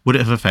policies, would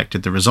it have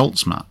affected the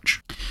results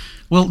much?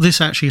 Well,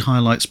 this actually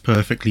highlights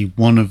perfectly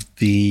one of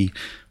the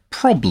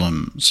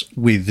problems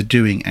with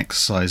doing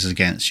exercises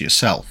against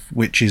yourself,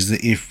 which is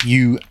that if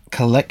you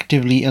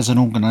collectively as an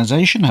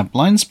organisation have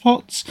blind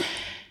spots,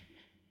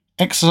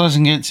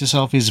 exercising against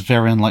yourself is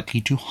very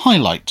unlikely to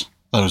highlight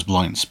those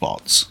blind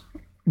spots,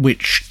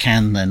 which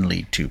can then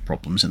lead to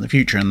problems in the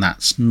future, and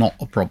that's not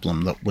a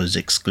problem that was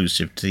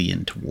exclusive to the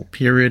interwar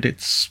period.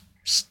 It's,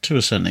 to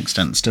a certain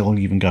extent, still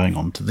even going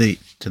on to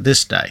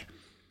this day.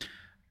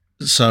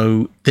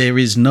 So there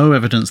is no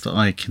evidence that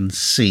I can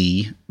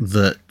see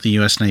that the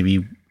US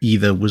Navy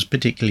either was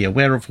particularly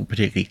aware of or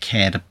particularly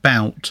cared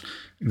about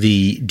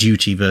the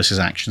duty versus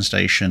action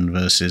station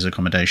versus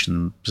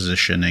accommodation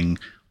positioning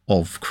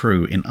of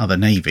crew in other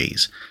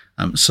navies.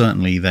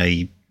 Certainly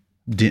they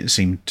did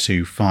seem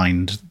to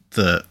find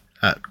that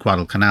at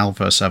Guadalcanal,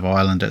 Savo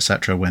Island,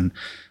 etc., when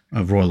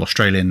Royal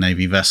Australian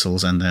Navy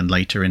vessels, and then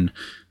later in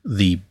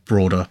the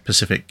broader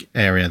Pacific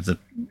area, the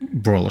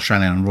Royal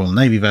Australian and Royal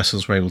Navy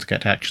vessels were able to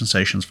get to action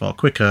stations far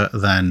quicker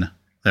than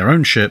their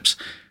own ships,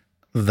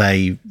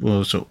 they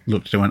also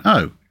looked at it and went,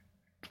 oh,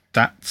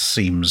 that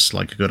seems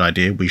like a good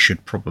idea, we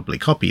should probably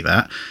copy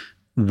that,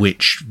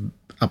 which,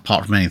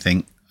 apart from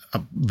anything,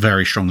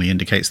 very strongly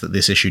indicates that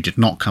this issue did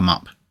not come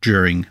up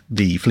during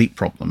the fleet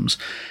problems.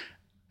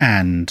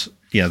 And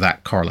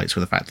that correlates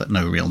with the fact that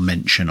no real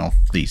mention of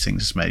these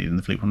things is made in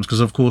the fleet problems. Because,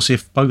 of course,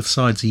 if both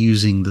sides are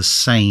using the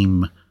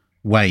same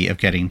way of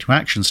getting to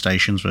action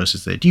stations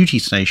versus their duty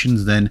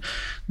stations, then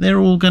they're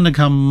all going to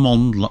come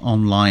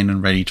online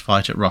and ready to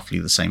fight at roughly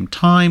the same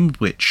time,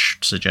 which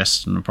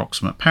suggests an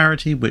approximate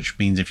parity, which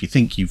means if you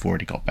think you've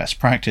already got best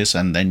practice,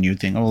 and then you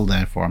think, oh,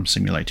 therefore I'm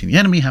simulating the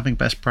enemy having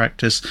best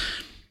practice,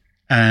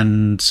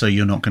 and so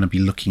you're not going to be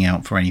looking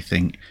out for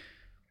anything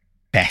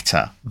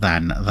better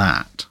than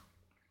that.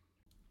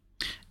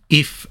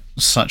 If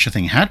such a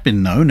thing had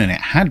been known and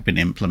it had been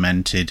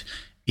implemented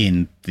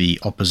in the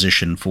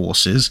opposition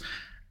forces,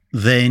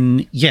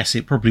 then yes,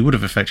 it probably would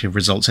have affected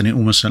results, and it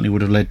almost certainly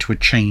would have led to a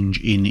change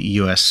in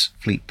US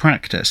fleet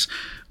practice,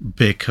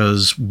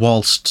 because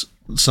whilst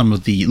some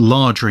of the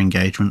larger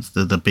engagements,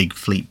 the big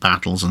fleet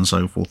battles and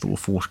so forth that were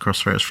fought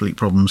across various fleet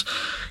problems,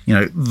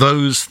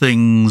 those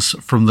things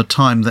from the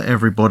time that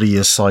everybody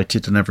is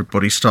sighted and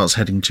everybody starts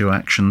heading to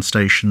action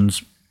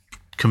stations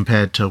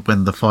compared to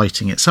when the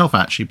fighting itself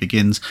actually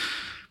begins,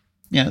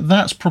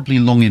 that's probably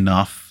long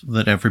enough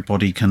that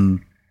everybody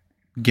can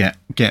get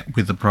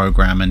with the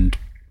program and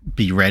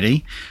be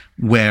ready.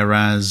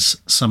 Whereas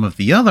some of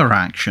the other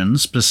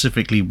actions,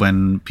 specifically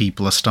when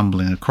people are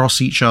stumbling across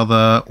each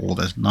other, or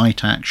there's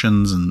night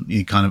actions and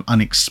kind of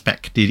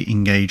unexpected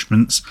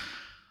engagements,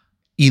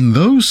 in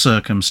those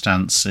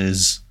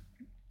circumstances,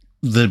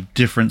 the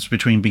difference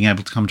between being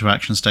able to come to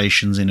action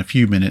stations in a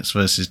few minutes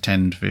versus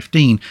 10 to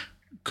 15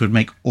 could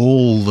make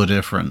all the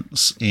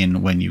difference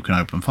in when you can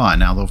open fire.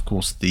 Now, of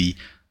course, the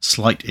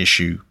slight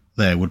issue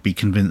there would be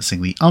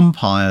convincing the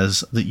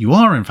umpires that you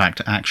are in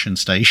fact at action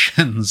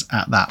stations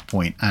at that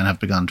point and have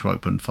begun to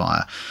open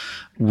fire,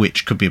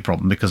 which could be a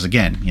problem because,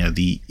 again,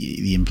 the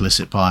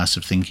implicit bias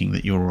of thinking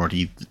that you're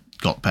already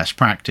got best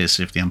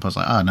practice. If the umpire's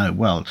like, oh no,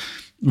 well,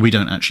 we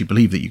don't actually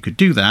believe that you could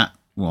do that,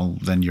 well,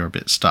 then you're a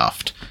bit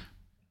stuffed.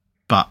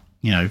 But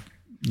I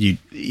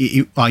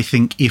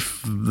think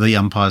if the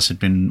umpires had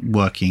been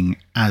working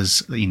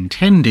as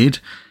intended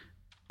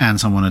and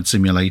someone had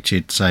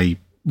simulated, say,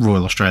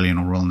 Royal Australian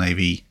or Royal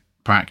Navy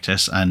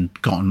practice and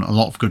gotten a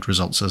lot of good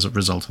results as a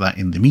result of that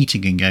in the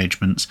meeting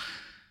engagements,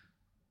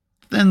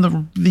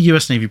 then the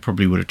US Navy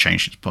probably would have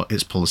changed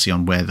its policy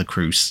on where the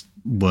crews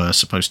were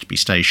supposed to be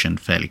stationed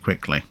fairly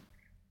quickly.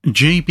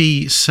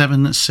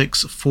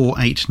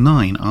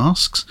 JB76489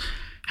 asks,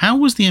 how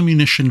was the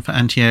ammunition for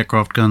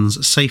anti-aircraft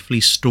guns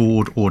safely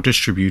stored or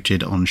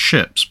distributed on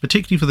ships,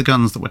 particularly for the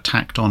guns that were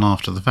tacked on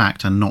after the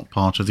fact and not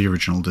part of the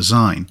original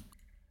design?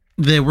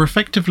 There were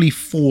effectively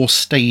 4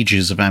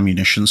 stages of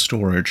ammunition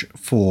storage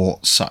for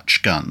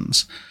such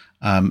guns,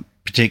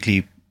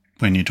 particularly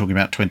when you're talking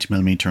about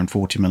 20mm and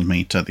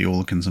 40mm, the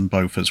Oerlikons and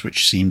Bofors,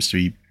 which seems to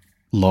be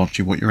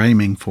largely what you're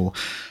aiming for.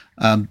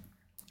 And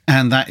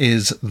that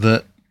is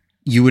that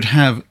you would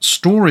have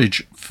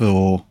storage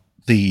for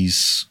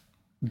these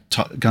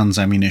guns'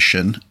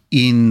 ammunition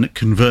in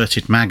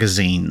converted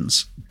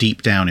magazines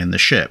deep down in the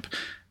ship.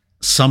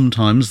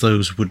 Sometimes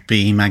those would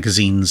be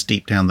magazines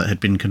deep down that had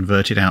been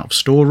converted out of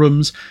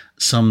storerooms.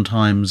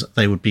 Sometimes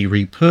they would be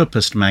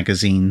repurposed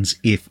magazines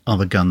if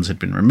other guns had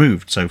been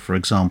removed. So, for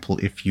example,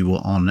 if you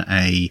were on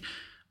an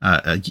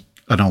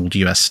old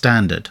US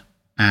Standard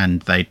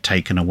and they'd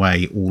taken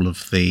away all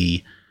of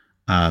the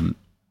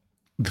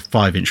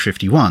 5-inch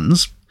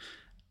 51s,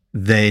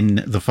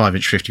 then the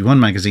 5-inch 51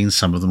 magazines,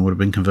 some of them would have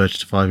been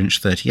converted to 5-inch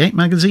 38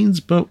 magazines,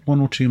 but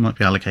 1 or 2 might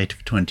be allocated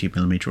for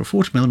 20mm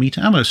or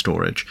 40mm ammo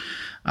storage.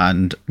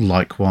 And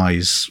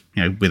likewise,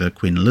 with a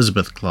Queen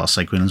Elizabeth class,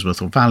 say Queen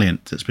Elizabeth or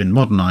Valiant that's been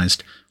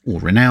modernised, or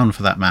Renown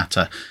for that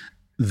matter,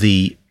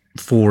 the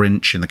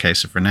 4-inch in the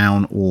case of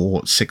Renown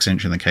or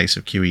 6-inch in the case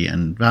of QE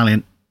and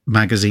Valiant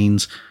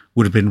magazines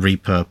would have been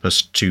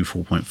repurposed to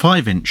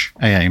 4.5-inch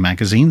AA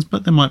magazines,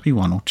 but there might be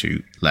 1 or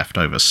 2 left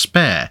over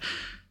spare.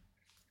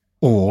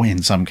 Or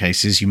in some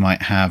cases, you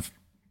might have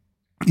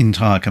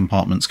entire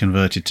compartments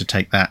converted to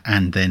take that,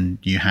 and then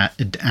you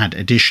add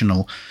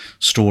additional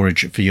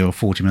storage for your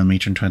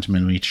 40mm and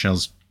 20mm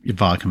shells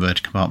via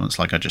converted compartments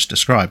like I just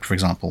described. For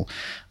example,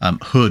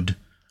 Hood,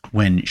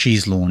 when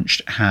she's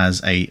launched,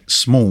 has a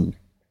small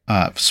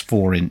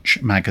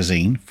 4-inch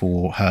magazine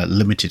for her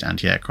limited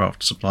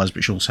anti-aircraft supplies,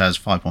 but she also has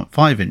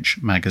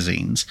 5.5-inch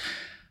magazines.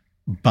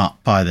 But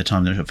by the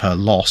time of her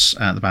loss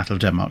at the Battle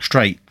of Denmark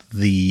Strait,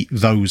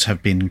 those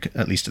have been,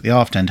 at least at the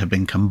aft end, have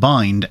been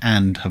combined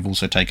and have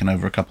also taken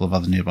over a couple of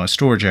other nearby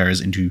storage areas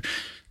into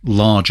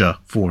larger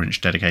 4-inch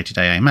dedicated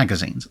AA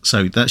magazines.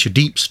 So that's your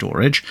deep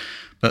storage.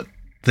 But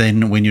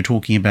then when you're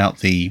talking about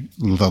the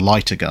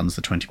lighter guns,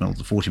 the 20mm,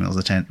 the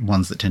 40mm, the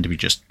ones that tend to be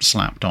just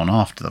slapped on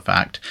after the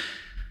fact,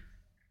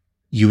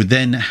 you would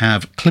then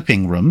have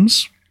clipping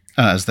rooms,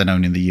 as they're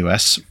known in the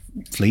US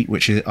fleet,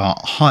 which are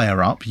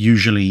higher up,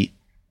 usually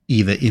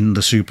either in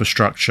the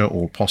superstructure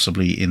or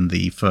possibly in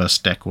the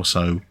first deck or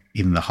so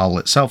in the hull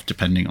itself,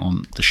 depending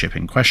on the ship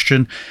in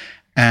question.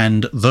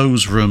 And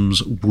those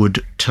rooms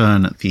would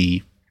turn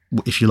the,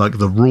 if you like,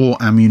 the raw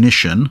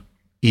ammunition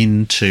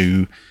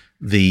into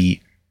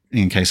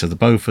in case of the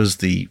Bofors,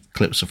 the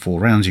clips of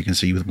 4 rounds, you can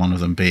see with one of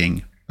them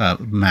being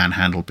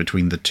manhandled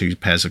between the 2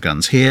 pairs of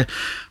guns here,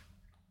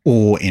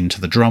 or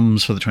into the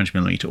drums for the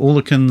 20mm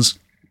Oerlikons.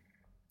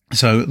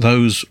 So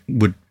those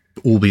would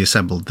all be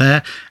assembled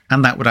there,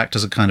 and that would act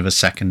as a kind of a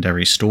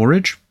secondary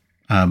storage,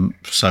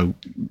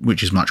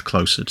 which is much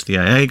closer to the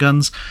AA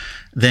guns.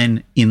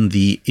 Then in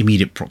the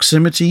immediate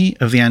proximity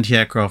of the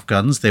anti-aircraft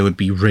guns, there would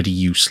be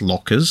ready-use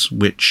lockers,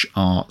 which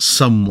are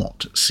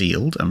somewhat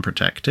sealed and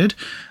protected,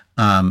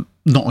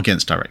 not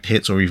against direct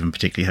hits or even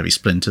particularly heavy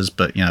splinters,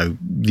 but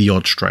the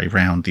odd stray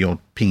round, the odd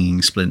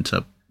pinging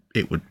splinter,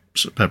 it would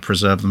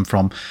preserve them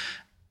from.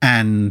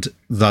 And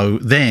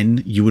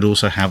then you would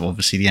also have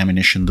obviously the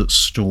ammunition that's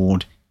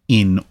stored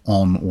in,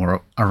 on,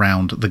 or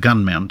around the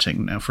gun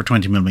mounting. Now, for a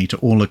 20mm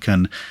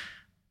Oerlikon,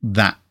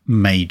 that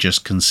may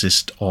just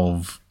consist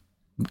of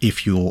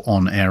if you're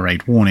on air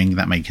raid warning,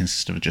 that may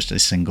consist of just a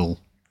single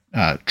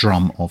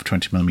drum of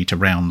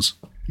 20mm rounds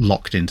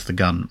locked into the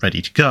gun,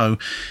 ready to go.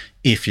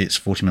 If it's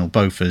 40mm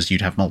Bofors,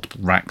 you'd have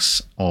multiple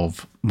racks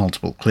of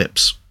multiple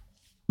clips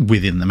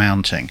within the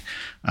mounting,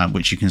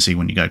 which you can see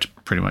when you go to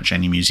pretty much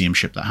any museum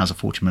ship that has a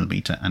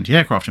 40mm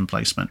anti-aircraft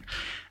emplacement.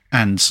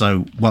 And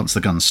so once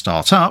the guns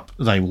start up,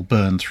 they will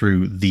burn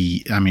through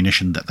the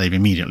ammunition that they've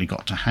immediately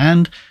got to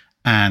hand,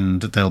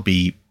 and there'll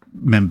be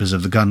members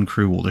of the gun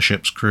crew or the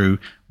ship's crew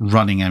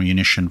running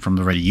ammunition from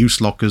the ready use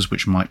lockers,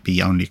 which might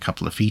be only a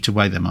couple of feet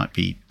away. They might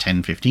be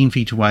 10, 15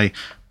 feet away,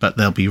 but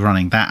they'll be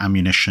running that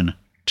ammunition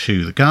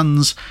to the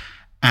guns.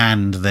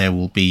 And there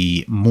will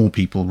be more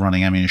people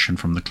running ammunition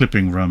from the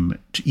clipping room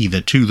either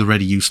to the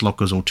ready use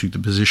lockers or to the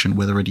position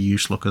where the ready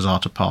use lockers are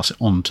to pass it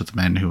on to the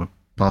men who are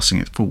passing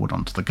it forward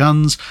onto the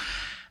guns.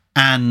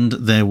 And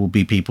there will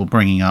be people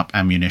bringing up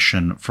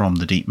ammunition from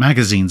the deep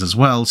magazines as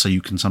well, so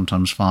you can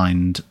sometimes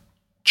find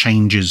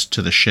changes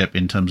to the ship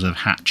in terms of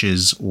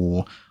hatches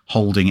or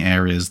holding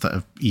areas that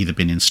have either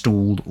been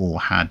installed or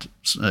had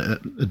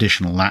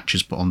additional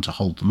latches put on to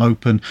hold them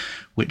open,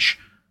 which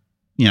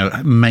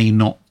may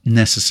not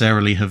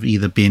necessarily have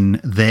either been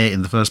there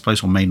in the first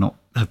place or may not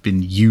have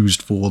been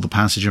used for the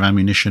passage of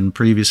ammunition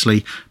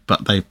previously,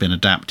 but they've been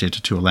adapted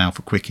to allow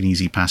for quick and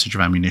easy passage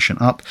of ammunition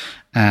up.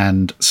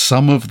 And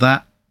some of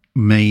that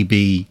may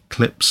be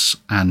clips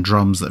and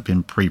drums that have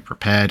been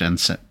pre-prepared and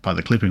set by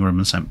the clipping room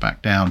and sent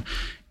back down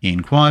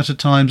in quieter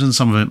times, and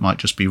some of it might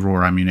just be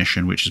raw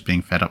ammunition which is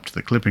being fed up to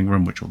the clipping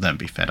room, which will then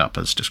be fed up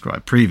as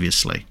described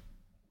previously.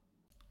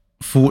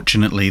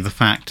 Fortunately, the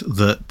fact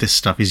that this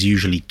stuff is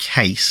usually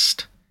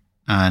cased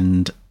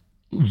and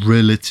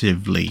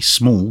relatively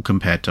small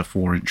compared to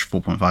 4-inch,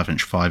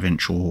 4.5-inch,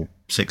 5-inch, or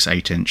 6,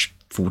 8-inch,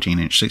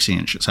 14-inch,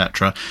 16-inch,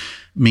 etc.,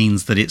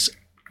 means that it's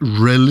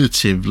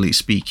relatively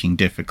speaking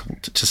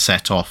difficult to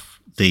set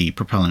off the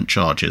propellant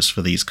charges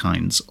for these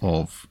kinds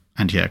of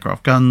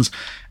anti-aircraft guns.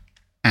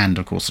 And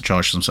of course the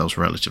charges themselves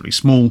are relatively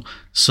small,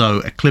 so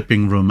a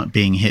clipping room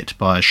being hit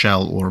by a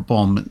shell or a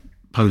bomb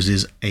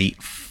poses a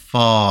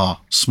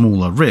far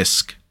smaller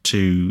risk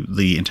to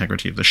the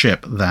integrity of the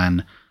ship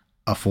than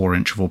a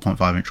 4-inch,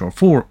 4.5-inch,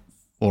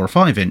 or a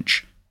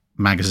 5-inch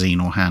magazine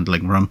or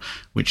handling room,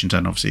 which in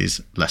turn obviously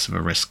is less of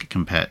a risk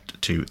compared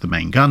to the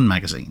main gun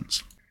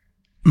magazines.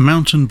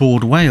 Mountain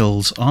Board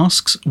Wales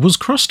asks, was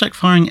cross-deck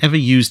firing ever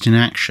used in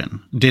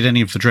action? Did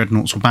any of the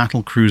dreadnoughts or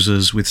battle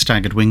cruisers with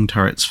staggered wing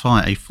turrets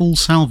fire a full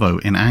salvo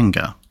in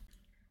anger?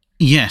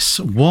 Yes,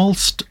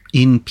 whilst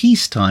in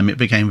peacetime it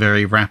became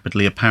very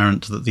rapidly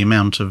apparent that the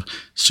amount of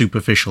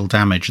superficial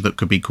damage that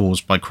could be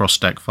caused by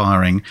cross-deck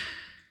firing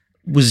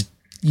was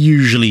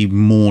usually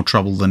more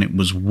trouble than it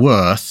was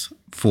worth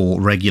for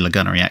regular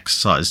gunnery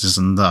exercises,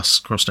 and thus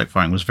cross-deck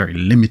firing was very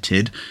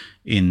limited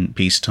in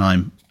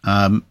peacetime.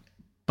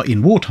 But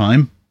in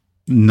wartime,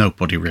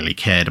 nobody really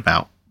cared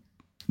about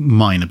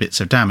minor bits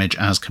of damage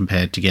as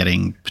compared to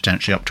getting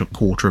potentially up to a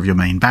quarter of your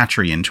main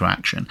battery into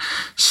action.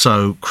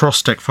 So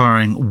cross-deck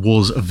firing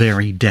was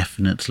very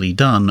definitely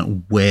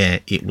done where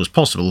it was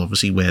possible,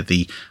 obviously where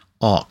the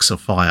arcs of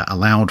fire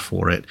allowed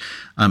for it,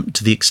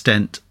 to the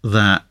extent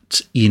that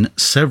in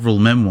several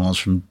memoirs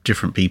from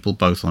different people,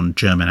 both on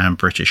German and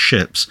British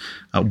ships,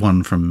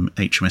 one from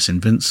HMS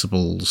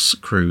Invincible's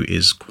crew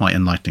is quite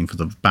enlightening for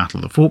the Battle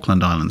of the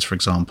Falkland Islands, for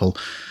example.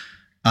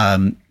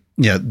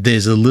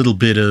 There's a little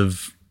bit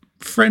of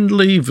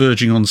friendly,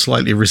 verging on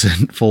slightly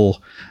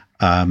resentful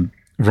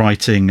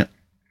writing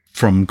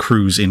from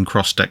crews in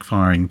cross-deck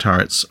firing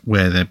turrets,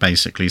 where they're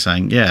basically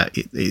saying,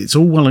 it's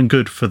all well and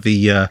good for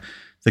the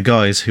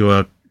guys who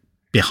are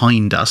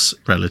behind us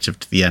relative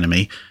to the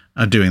enemy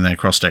are doing their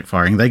cross-deck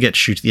firing. They get to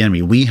shoot at the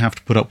enemy. We have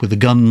to put up with a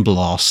gun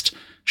blast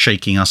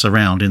shaking us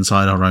around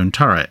inside our own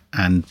turret.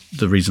 And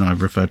the reason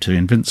I've referred to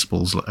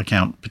Invincible's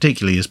account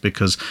particularly is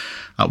because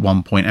at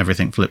one point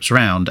everything flips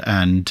around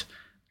and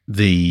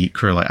the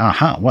crew are like,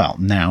 aha, well,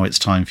 now it's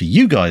time for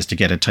you guys to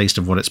get a taste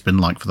of what it's been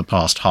like for the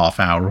past half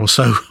hour or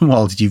so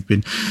while you've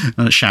been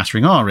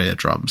shattering our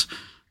eardrums.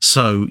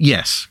 So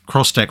yes,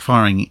 cross-deck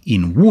firing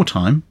in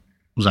wartime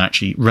was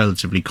actually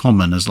relatively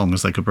common as long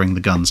as they could bring the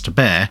guns to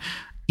bear,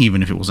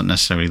 even if it wasn't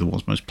necessarily the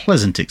world's most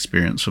pleasant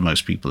experience for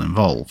most people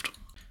involved.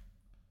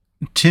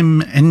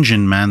 Tim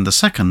Engine Man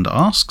II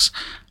asks,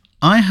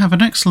 I have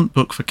an excellent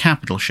book for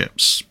capital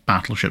ships,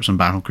 battleships and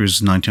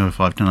battlecruisers 1905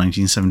 to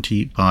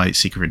 1970 by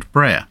Siegfried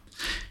Breyer.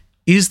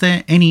 Is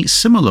there any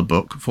similar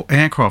book for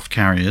aircraft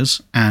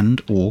carriers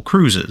and or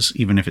cruisers,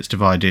 even if it's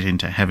divided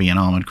into heavy and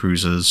armoured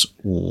cruisers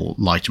or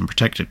light and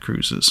protected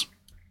cruisers?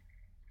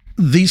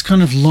 These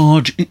kind of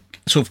large,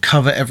 sort of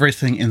cover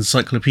everything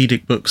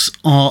encyclopedic books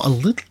are a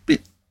little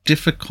bit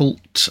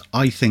difficult,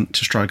 I think,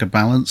 to strike a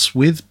balance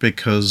with,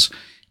 because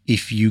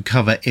if you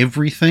cover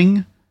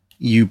everything,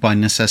 you by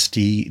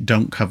necessity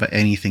don't cover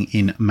anything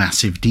in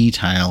massive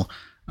detail.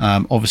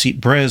 Obviously,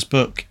 Breyer's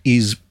book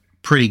is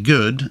pretty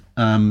good.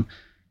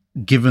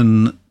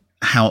 Given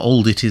how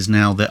old it is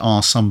now, there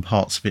are some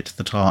parts of it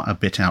that are a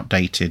bit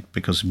outdated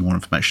because more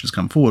information has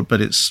come forward,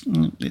 but it's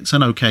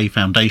an okay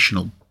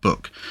foundational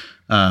book.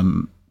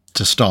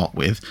 to start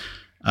with.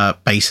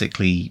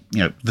 Basically,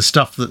 the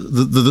stuff that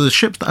the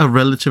ships that are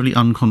relatively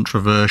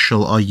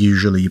uncontroversial are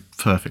usually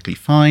perfectly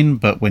fine,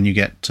 but when you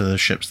get to the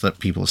ships that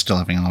people are still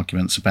having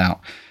arguments about,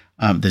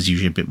 there's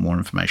usually a bit more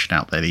information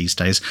out there these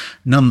days.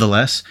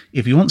 Nonetheless,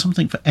 if you want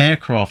something for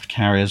aircraft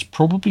carriers,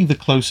 probably the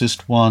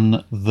closest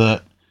one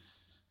that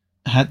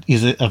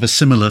is of a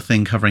similar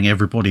thing covering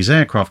everybody's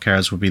aircraft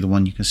carriers would be the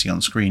one you can see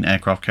on screen,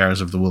 Aircraft Carriers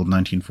of the World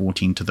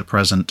 1914 to the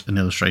Present, an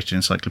illustrated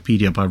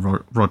encyclopedia by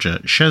Roger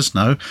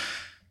Chesneau.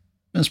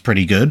 That's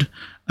pretty good.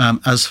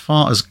 As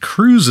far as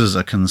cruisers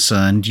are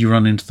concerned, you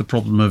run into the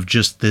problem of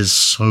just there's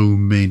so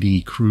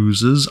many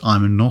cruisers.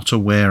 I'm not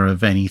aware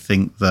of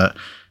anything that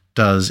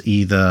does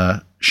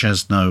either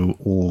Chesneau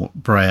or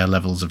Breyer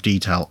levels of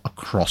detail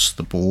across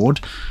the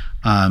board.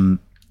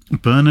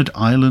 Bernard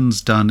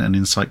Island's done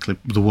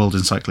the World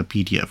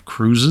Encyclopedia of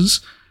Cruisers,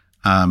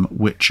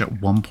 which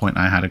at one point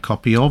I had a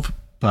copy of,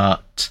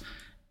 but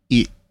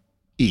it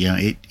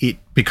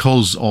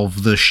because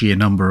of the sheer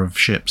number of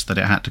ships that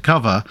it had to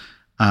cover,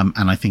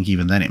 and I think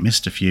even then it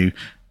missed a few,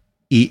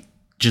 it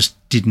just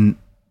didn't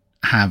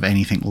have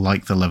anything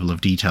like the level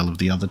of detail of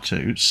the other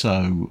two,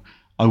 so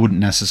I wouldn't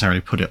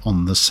necessarily put it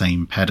on the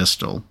same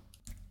pedestal.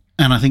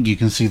 And I think you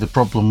can see the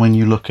problem when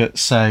you look at,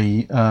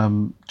 say,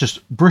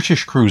 just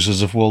British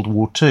Cruisers of World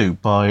War II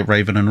by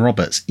Raven and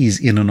Roberts is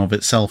in and of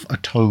itself a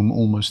tome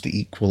almost the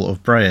equal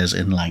of Breyer's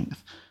in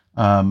length.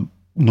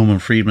 Norman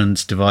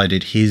Friedman's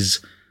divided his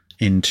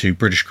into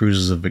British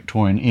Cruisers of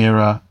Victorian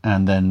era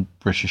and then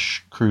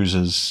British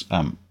Cruisers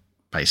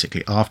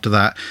basically after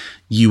that.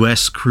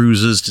 US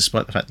Cruisers,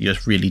 despite the fact the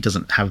US really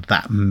doesn't have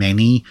that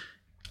many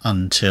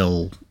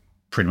until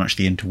pretty much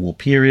the interwar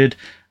period,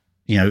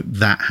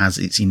 that has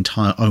its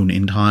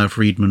entire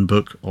Friedman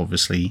book,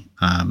 obviously,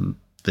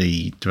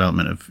 the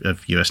development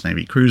of US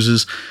Navy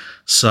cruisers.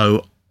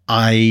 So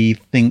I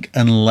think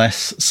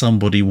unless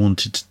somebody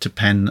wanted to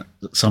pen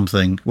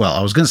something, well,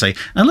 I was going to say,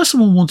 unless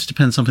someone wanted to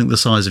pen something the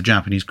size of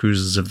Japanese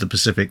cruisers of the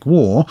Pacific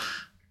War,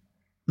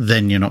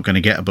 then you're not going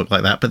to get a book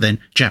like that. But then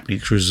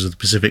Japanese Cruisers of the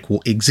Pacific War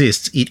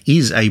exists. It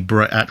is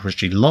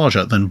actually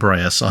larger than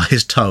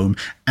Breyer-sized tome,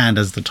 and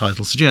as the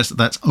title suggests,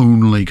 that's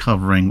only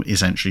covering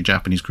essentially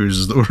Japanese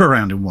cruisers that were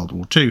around in World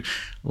War II,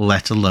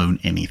 let alone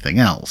anything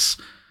else.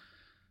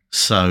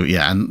 So,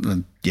 yeah,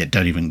 and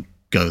don't even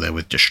go there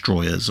with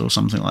destroyers or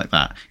something like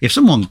that. If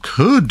someone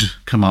could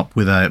come up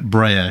with a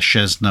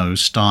Breyer-Chesneau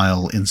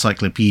style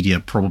encyclopedia,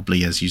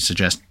 probably, as you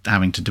suggest,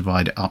 having to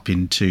divide it up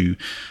into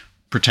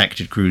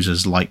protected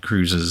cruisers, light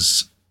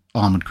cruisers,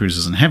 armored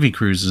cruisers, and heavy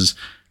cruisers,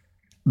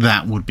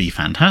 that would be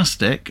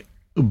fantastic,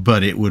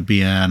 but it would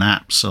be an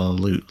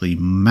absolutely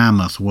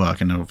mammoth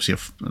work, and obviously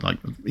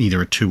either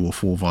a 2 or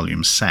 4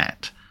 volume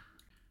set.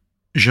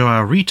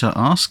 Joao Rita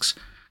asks,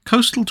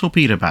 coastal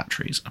torpedo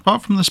batteries.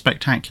 Apart from the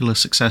spectacular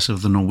success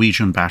of the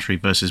Norwegian battery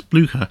versus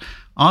Blücher,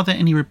 are there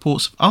any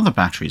reports of other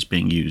batteries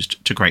being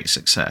used to great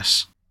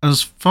success?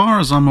 As far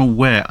as I'm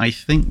aware, I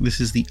think this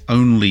is the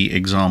only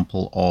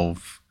example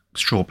of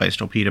shore-based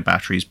torpedo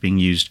batteries being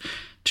used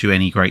to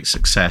any great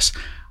success,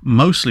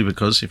 mostly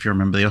because, if you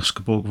remember, the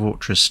Oscarborg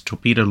Fortress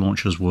torpedo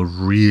launchers were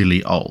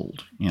really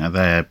old.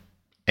 They're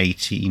late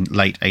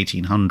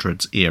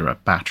 1800s era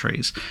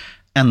batteries,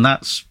 and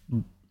that's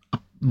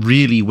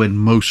really when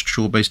most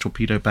shore-based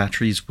torpedo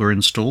batteries were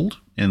installed,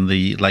 in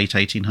the late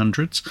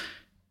 1800s,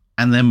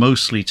 and they're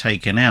mostly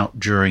taken out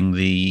during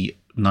the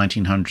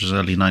 1900s,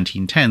 early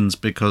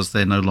 1910s, because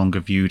they're no longer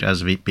viewed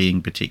as it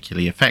being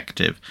particularly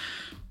effective,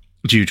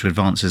 due to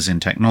advances in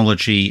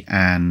technology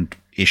and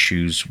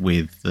issues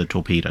with the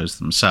torpedoes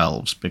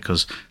themselves,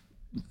 because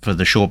for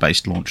the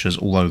shore-based launchers,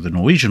 although the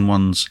Norwegian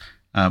ones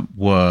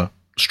were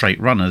straight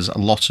runners, a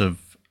lot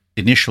of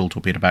initial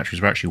torpedo batteries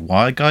were actually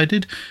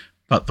wire-guided,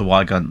 but the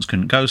wire guidance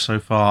couldn't go so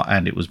far,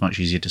 and it was much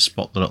easier to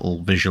spot the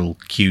little visual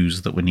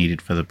cues that were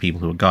needed for the people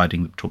who were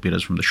guiding the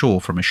torpedoes from the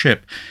shore from a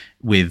ship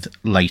with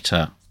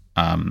later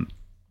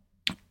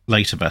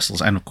vessels.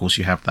 And of course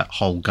you have that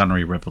whole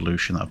gunnery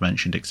revolution that I've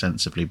mentioned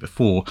extensively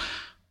before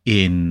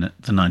in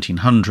the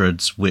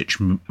 1900s, which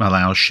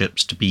allows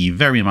ships to be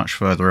very much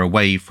further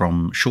away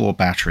from shore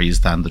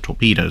batteries than the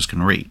torpedoes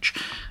can reach.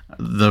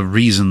 The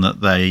reason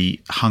that they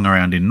hung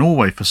around in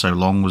Norway for so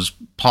long was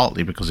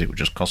partly because it would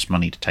just cost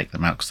money to take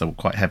them out, because they were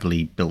quite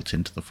heavily built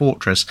into the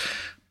fortress,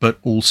 but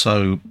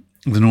also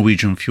the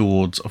Norwegian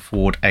fjords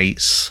afford a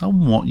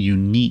somewhat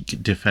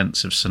unique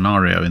defensive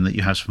scenario in that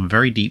you have some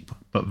very deep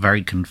but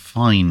very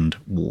confined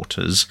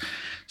waters,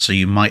 so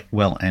you might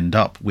well end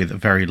up with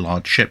very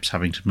large ships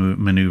having to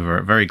maneuver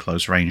at very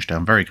close range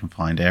down very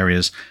confined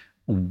areas,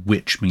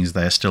 which means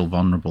they're still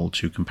vulnerable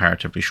to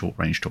comparatively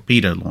short-range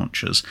torpedo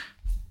launchers,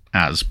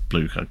 as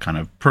Blücher kind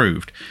of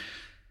proved.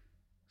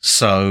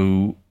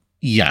 So,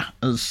 yeah,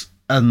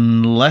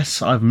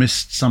 unless I've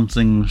missed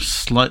something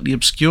slightly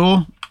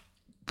obscure,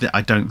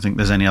 I don't think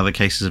there's any other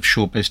cases of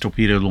short-based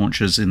torpedo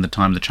launchers in the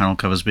time the channel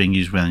covers being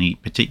used with any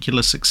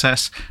particular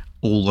success,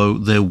 although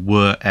there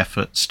were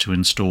efforts to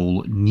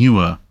install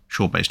newer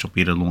shore-based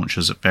torpedo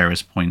launchers at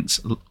various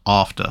points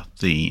after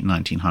the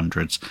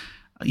 1900s,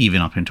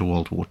 even up into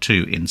World War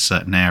II in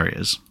certain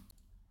areas.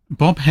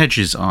 Bob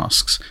Hedges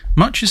asks,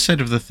 much is said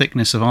of the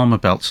thickness of armour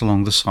belts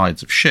along the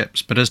sides of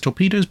ships, but as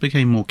torpedoes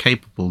became more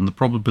capable and the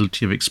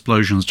probability of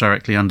explosions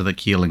directly under the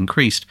keel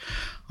increased,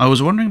 I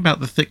was wondering about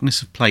the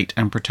thickness of plate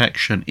and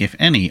protection, if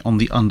any, on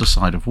the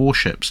underside of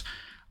warships.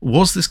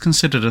 Was this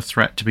considered a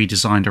threat to be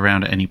designed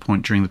around at any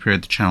point during the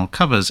period the channel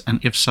covers,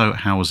 and if so,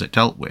 how was it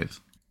dealt with?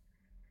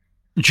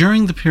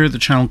 During the period the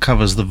channel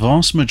covers, the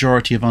vast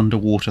majority of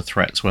underwater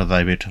threats, whether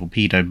they be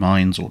torpedo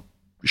mines or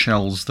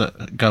shells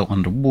that go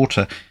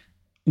underwater,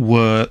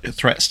 were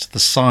threats to the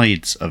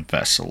sides of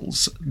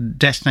vessels.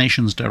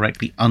 Detonations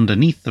directly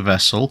underneath the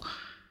vessel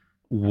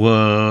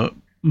were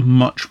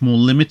much more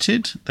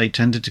limited. They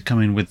tended to come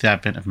in with the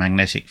advent of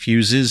magnetic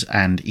fuses,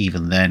 and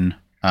even then,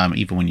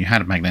 even when you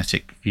had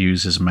magnetic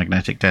fuses and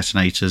magnetic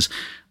detonators,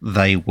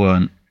 they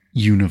weren't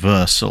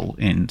universal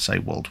in, say,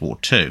 World War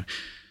II.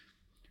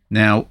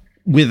 Now,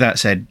 with that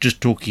said,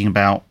 just talking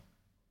about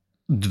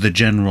the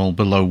general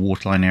below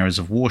waterline areas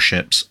of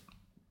warships,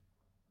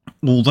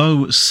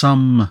 although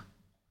some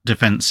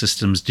defense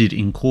systems did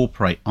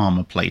incorporate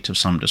armor plate of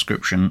some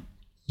description,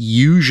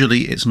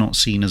 usually it's not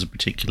seen as a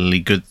particularly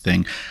good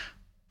thing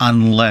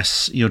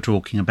unless you're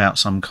talking about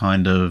some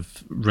kind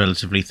of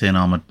relatively thin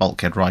armored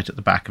bulkhead right at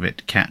the back of it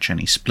to catch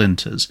any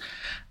splinters.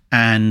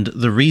 And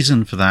the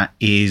reason for that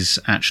is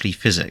actually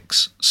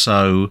physics.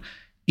 So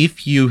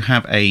if you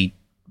have a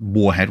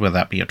warhead, whether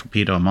that be a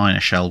torpedo, a mine, a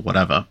shell,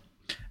 whatever,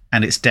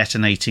 and it's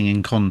detonating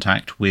in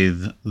contact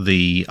with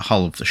the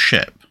hull of the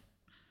ship,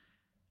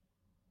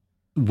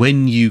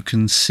 when you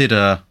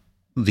consider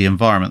the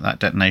environment that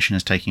detonation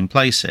is taking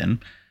place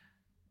in,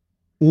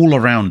 all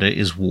around it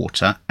is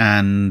water,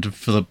 and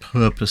for the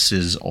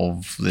purposes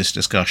of this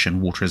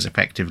discussion, water is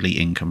effectively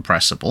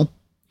incompressible.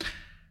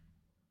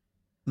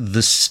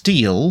 The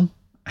steel,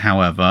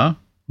 however,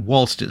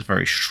 whilst it's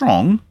very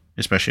strong,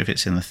 especially if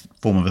it's in the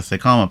form of a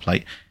thick armor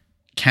plate,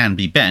 can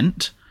be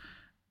bent,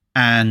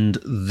 and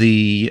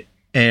the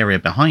area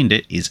behind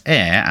it is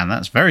air, and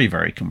that's very,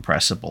 very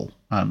compressible.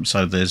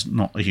 So there's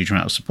not a huge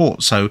amount of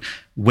support. So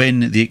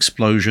when the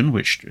explosion,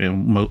 which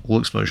all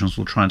explosions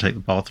will try and take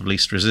the path of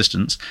least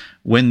resistance,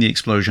 when the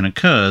explosion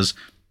occurs,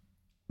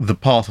 the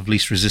path of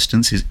least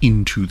resistance is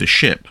into the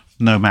ship,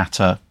 no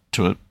matter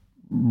to a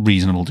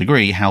reasonable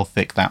degree how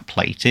thick that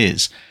plate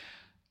is.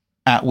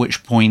 At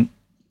which point,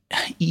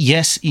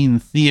 yes, in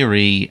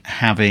theory,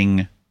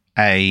 having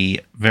a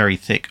very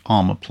thick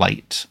armor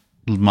plate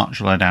much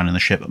lower down in the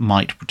ship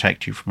might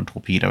protect you from a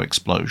torpedo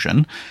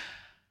explosion.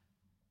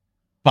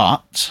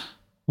 But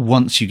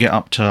once you get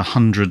up to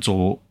hundreds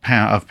of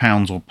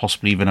pounds, or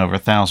possibly even over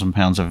 1,000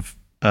 pounds of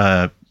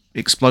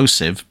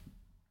explosive,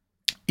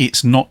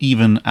 it's not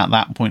even at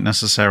that point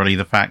necessarily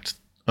the fact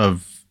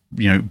of,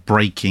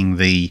 breaking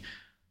the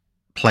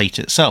plate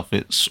itself.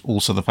 It's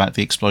also the fact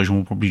the explosion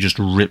will probably just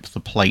rip the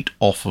plate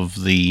off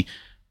of the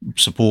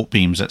support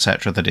beams,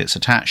 etc., that it's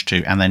attached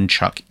to, and then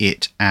chuck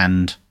it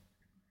and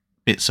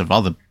bits of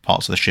other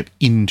parts of the ship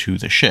into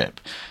the ship.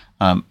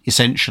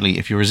 Essentially,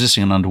 if you're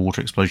resisting an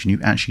underwater explosion, you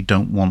actually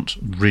don't want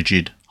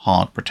rigid,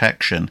 hard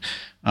protection.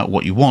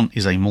 What you want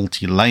is a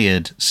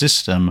multi-layered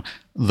system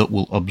that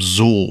will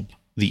absorb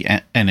the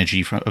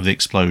energy of the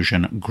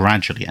explosion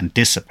gradually and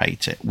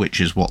dissipate it,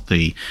 which is what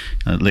the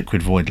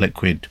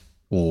liquid-void-liquid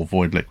or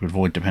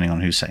void-liquid-void, depending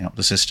on who's setting up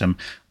the system,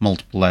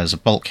 multiple layers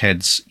of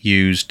bulkheads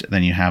used.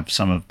 Then you have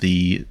some of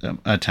the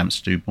attempts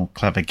to do more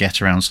clever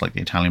get-arounds like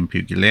the Italian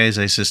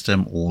Pugliese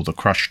system or the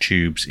crush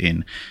tubes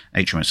in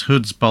HMS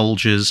Hood's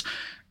bulges.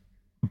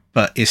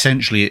 But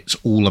essentially it's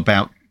all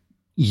about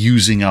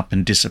using up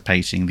and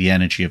dissipating the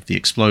energy of the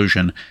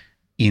explosion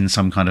in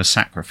some kind of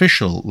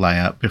sacrificial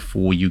layer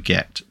before you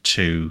get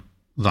to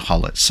the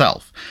hull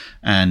itself.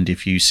 And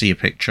if you see a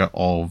picture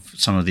of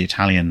some of the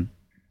Italian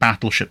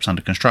battleships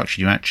under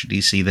construction, you actually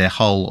see their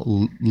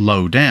hull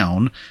low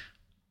down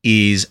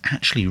is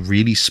actually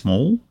really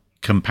small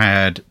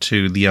compared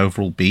to the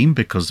overall beam,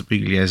 because the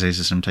Pugliese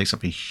system takes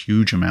up a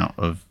huge amount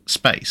of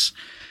space.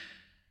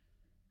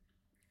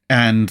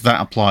 And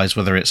that applies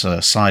whether it's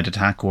a side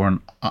attack or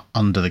an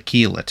under the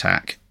keel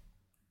attack.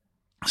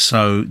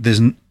 So there's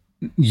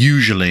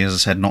usually, as I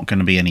said, not going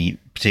to be any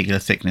particular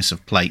thickness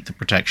of plate. The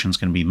protection is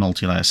going to be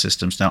multi-layer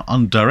systems. Now,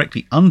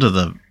 directly under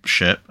the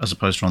ship, as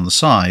opposed to on the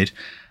side,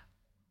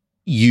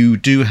 you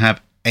do have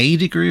a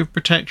degree of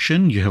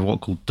protection. You have what are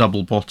called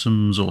double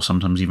bottoms, or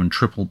sometimes even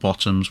triple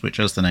bottoms, which,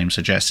 as the name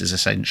suggests, is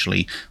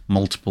essentially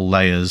multiple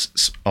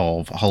layers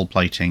of hull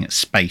plating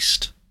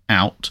spaced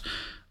out,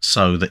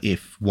 so that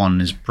if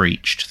one is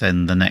breached,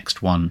 then the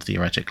next one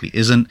theoretically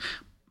isn't,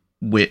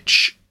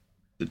 which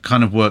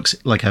kind of works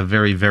like a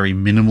very, very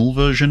minimal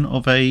version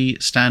of a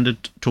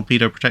standard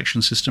torpedo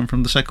protection system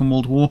from the Second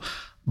World War,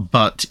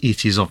 but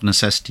it is of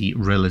necessity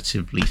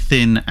relatively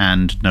thin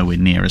and nowhere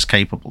near as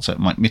capable. So it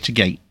might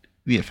mitigate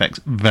the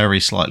effects very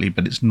slightly,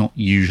 but it's not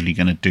usually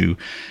going to do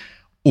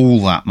all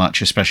that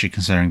much, especially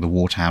considering the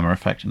water hammer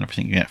effect and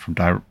everything you get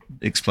from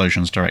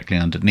explosions directly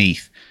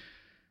underneath.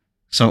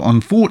 So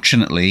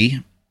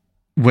unfortunately,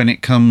 when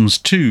it comes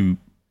to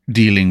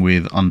dealing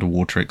with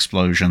underwater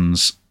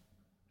explosions,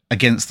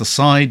 Against the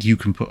side, you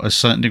can put a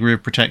certain degree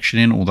of protection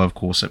in, although, of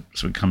course, it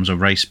becomes a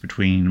race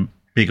between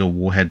bigger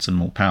warheads and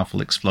more powerful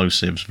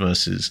explosives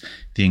versus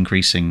the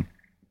increasing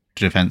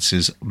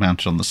defenses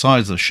mounted on the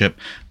sides of the ship.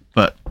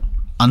 But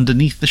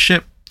underneath the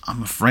ship,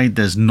 I'm afraid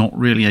there's not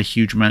really a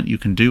huge amount you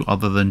can do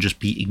other than just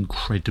be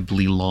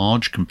incredibly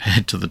large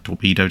compared to the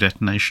torpedo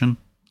detonation.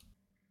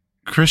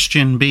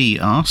 Christian B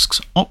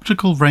asks,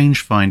 optical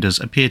rangefinders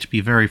appear to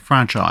be very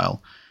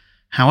fragile.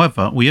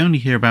 However, we only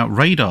hear about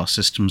radar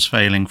systems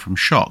failing from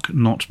shock,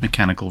 not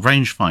mechanical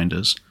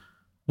rangefinders.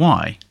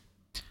 Why?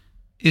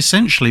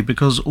 Essentially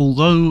because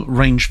although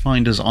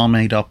rangefinders are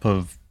made up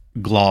of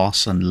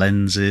glass and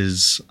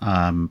lenses,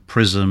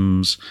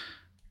 prisms,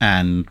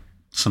 and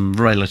some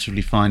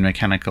relatively fine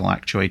mechanical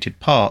actuated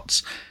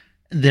parts,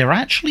 they're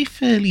actually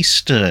fairly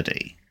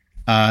sturdy.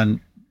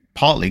 And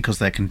partly because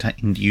they're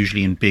contained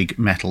usually in big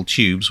metal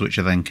tubes, which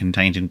are then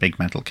contained in big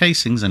metal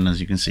casings, and as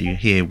you can see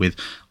here with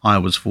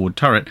Iowa's forward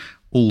turret,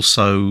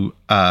 also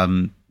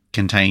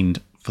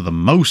contained for the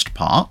most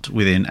part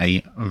within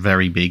a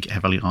very big,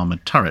 heavily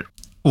armoured turret.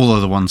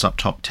 Although the ones up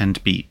top tend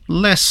to be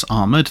less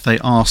armoured, they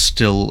are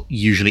still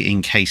usually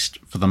encased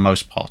for the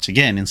most part,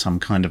 again, in some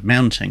kind of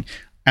mounting.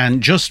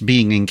 And just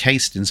being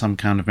encased in some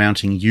kind of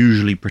mounting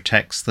usually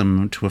protects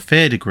them to a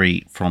fair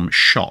degree from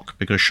shock,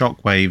 because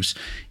shock waves,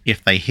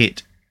 if they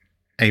hit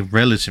a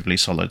relatively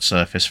solid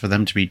surface, for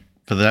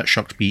that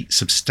shock to be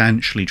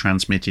substantially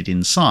transmitted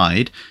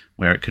inside,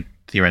 where it could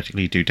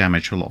theoretically do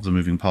damage to a lot of the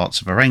moving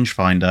parts of a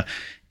rangefinder,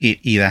 it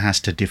either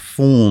has to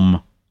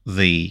deform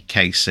the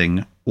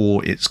casing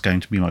or it's going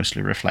to be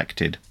mostly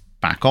reflected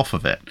back off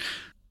of it.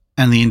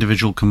 And the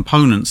individual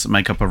components that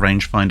make up a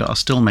rangefinder are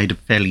still made of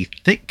fairly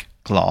thick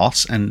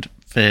glass and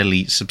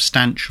fairly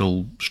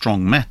substantial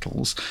strong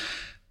metals,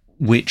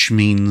 which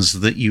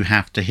means that you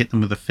have to hit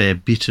them with a fair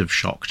bit of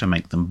shock to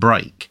make them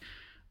break.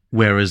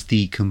 Whereas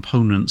the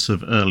components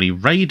of early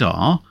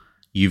radar,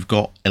 you've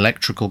got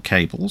electrical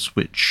cables,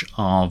 which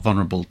are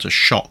vulnerable to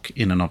shock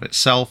in and of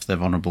itself. They're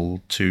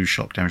vulnerable to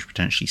shock damage,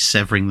 potentially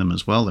severing them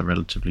as well. They're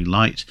relatively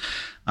light.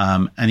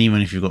 And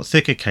even if you've got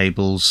thicker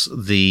cables,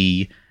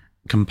 the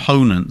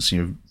components,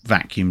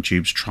 vacuum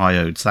tubes,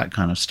 triodes, that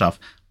kind of stuff,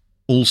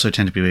 also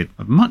tend to be made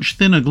of much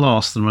thinner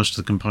glass than most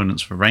of the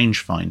components for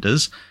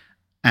rangefinders,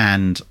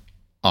 and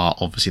are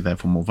obviously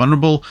therefore more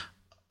vulnerable.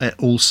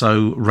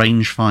 Also,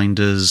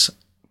 rangefinders,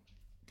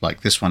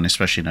 like this one,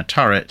 especially in a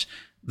turret,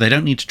 they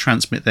don't need to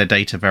transmit their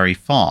data very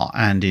far,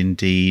 and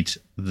indeed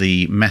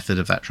the method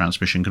of that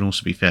transmission can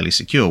also be fairly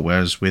secure,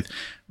 whereas with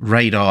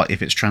radar,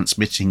 if it's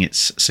transmitting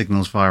its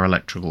signals via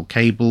electrical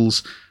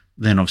cables,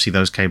 then obviously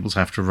those cables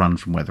have to run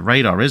from where the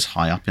radar is,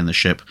 high up in the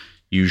ship,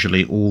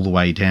 usually all the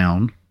way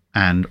down,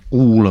 and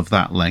all of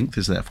that length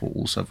is therefore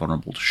also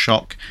vulnerable to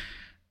shock.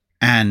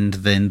 And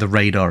then the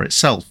radar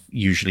itself,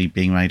 usually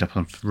being made up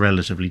of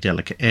relatively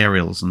delicate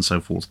aerials and so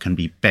forth, can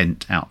be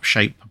bent out of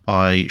shape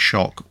by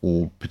shock,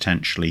 or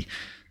potentially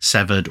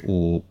severed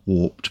or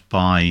warped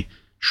by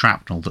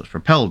shrapnel that's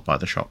propelled by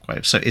the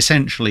shockwave. So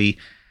essentially,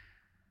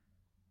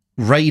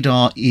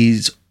 radar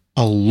is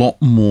a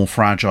lot more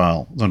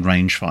fragile than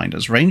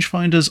rangefinders.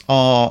 Rangefinders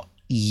are,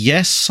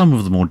 yes, some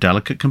of the more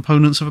delicate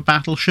components of a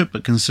battleship,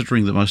 but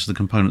considering that most of the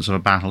components of a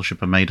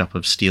battleship are made up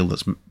of steel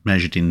that's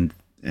measured in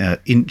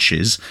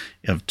inches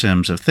of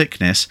terms of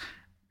thickness,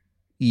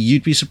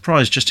 you'd be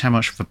surprised just how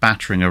much of a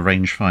battering a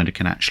rangefinder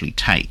can actually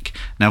take.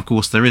 Now, of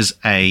course, there is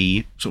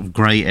a sort of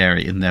grey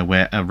area in there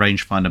where a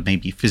rangefinder may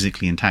be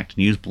physically intact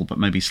and usable, but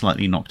may be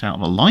slightly knocked out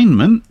of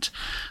alignment,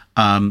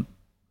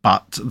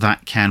 but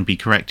that can be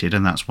corrected,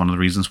 and that's one of the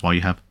reasons why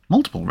you have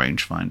multiple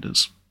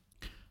rangefinders.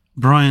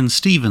 Brian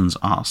Stevens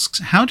asks,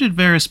 how did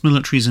various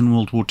militaries in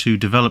World War II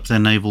develop their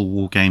naval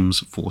war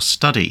games for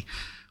study?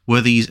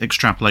 Were these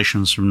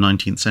extrapolations from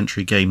 19th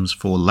century games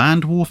for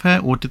land warfare,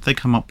 or did they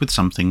come up with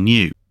something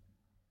new?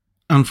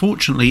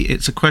 Unfortunately,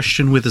 it's a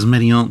question with as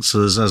many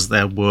answers as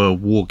there were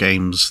war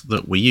games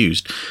that were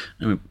used.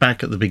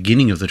 Back at the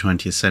beginning of the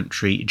 20th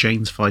century,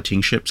 Jane's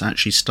Fighting Ships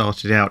actually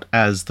started out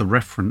as the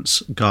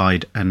reference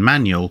guide and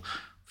manual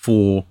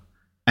for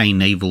a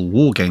naval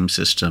war game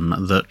system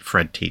that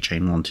Fred T.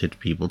 Jane wanted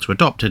people to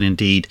adopt, and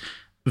indeed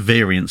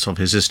variants of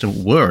his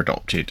system were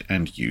adopted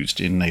and used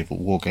in naval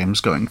war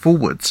games going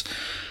forwards.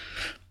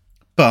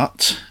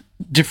 But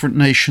different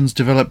nations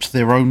developed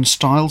their own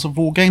styles of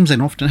war games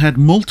and often had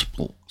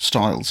multiple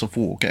styles of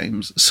war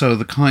games. So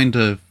the kind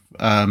of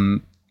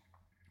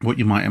what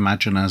you might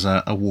imagine as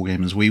a war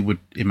game as we would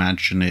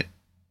imagine it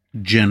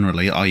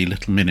generally, i.e.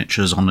 little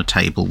miniatures on a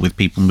table with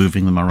people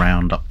moving them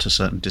around up to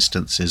certain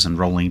distances and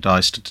rolling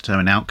dice to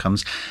determine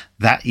outcomes,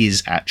 that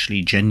is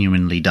actually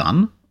genuinely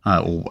done,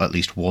 or at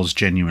least was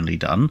genuinely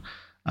done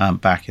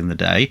back in the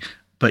day.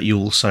 But you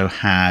also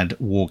had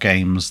war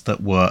games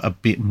that were a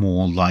bit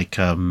more like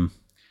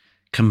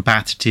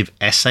combative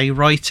essay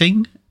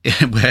writing,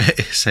 where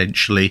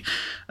essentially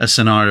a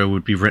scenario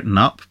would be written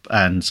up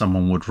and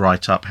someone would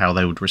write up how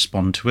they would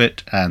respond to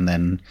it, and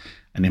then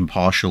an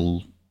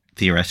impartial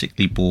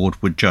theoretically board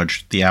would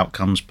judge the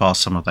outcomes, pass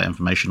some of that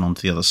information on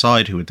to the other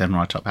side, who would then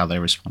write up how they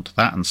respond to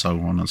that, and so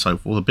on and so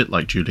forth. A bit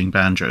like dueling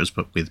banjos,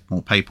 but with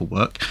more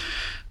paperwork.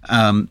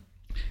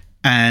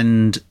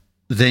 And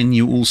then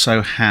you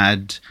also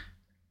had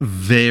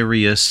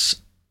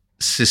various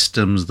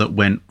systems that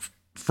went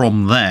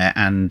from there,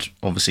 and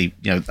obviously,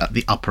 at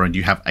the upper end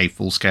you have a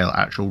full-scale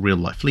actual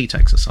real-life fleet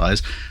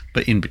exercise,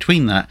 but in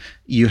between that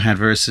you had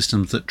various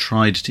systems that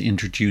tried to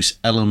introduce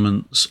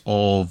elements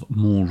of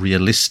more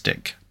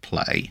realistic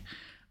play,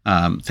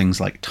 things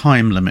like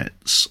time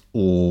limits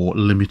or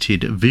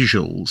limited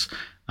visuals.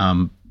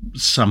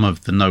 Some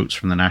of the notes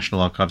from the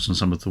National Archives and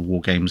some of the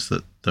war games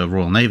that the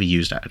Royal Navy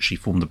used actually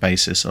form the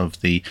basis of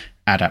the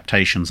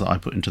adaptations that I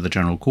put into the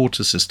General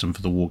Quarter system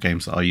for the war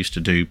games that I used to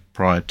do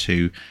prior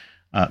to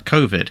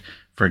COVID,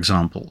 for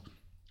example.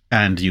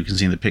 And you can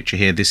see in the picture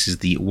here, this is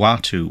the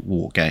Watu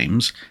war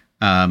games.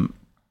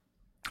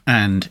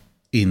 And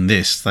in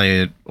this,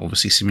 they're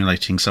obviously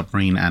simulating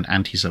submarine and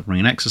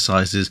anti-submarine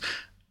exercises.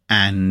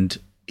 And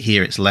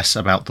here it's less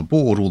about the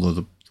board, although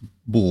the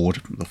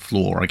board, the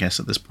floor, I guess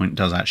at this point,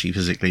 does actually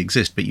physically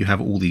exist. But you have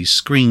all these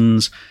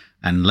screens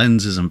and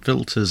lenses and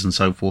filters and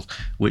so forth,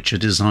 which are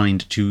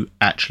designed to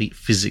actually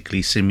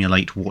physically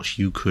simulate what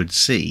you could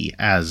see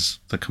as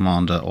the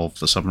commander of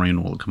the submarine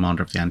or the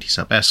commander of the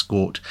anti-sub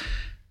escort.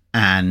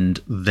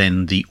 And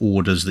then the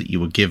orders that you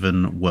were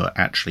given were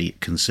actually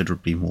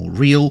considerably more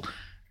real.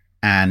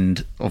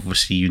 And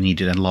obviously you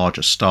needed a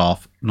larger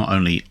staff, not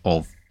only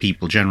of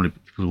people generally,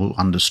 but people who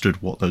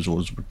understood what those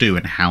orders would do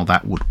and how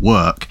that would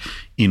work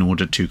in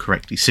order to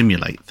correctly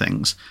simulate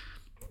things.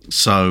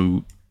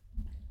 So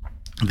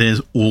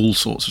there's all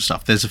sorts of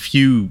stuff. There's a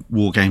few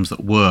war games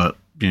that were,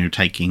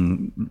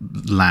 taking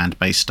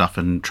land-based stuff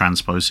and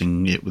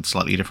transposing it with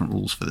slightly different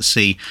rules for the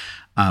sea.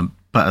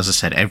 But as I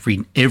said,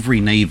 every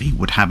navy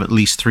would have at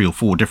least 3 or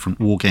 4 different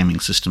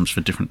wargaming systems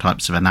for different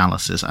types of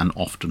analysis, and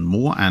often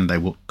more, and they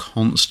were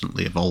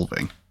constantly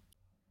evolving.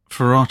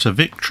 Ferrata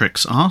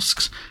Victrix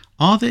asks,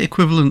 are there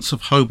equivalents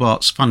of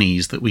Hobart's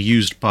funnies that were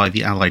used by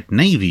the Allied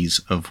navies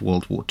of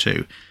World War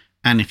II?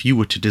 And if you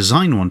were to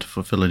design one to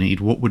fulfill a need,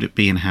 what would it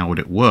be and how would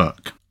it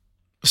work?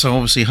 So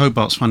obviously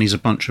Hobart's funny is a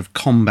bunch of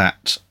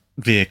combat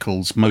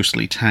vehicles,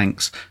 mostly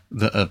tanks,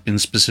 that have been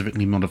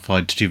specifically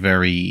modified to do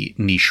very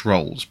niche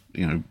roles.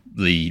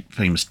 The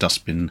famous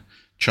dustbin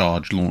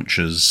charge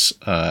launchers,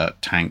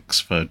 tanks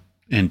for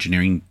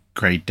engineering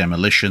grade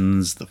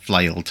demolitions, the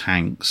flail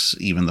tanks,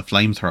 even the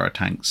flamethrower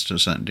tanks to a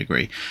certain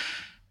degree.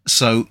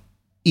 So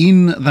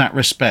in that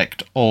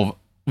respect of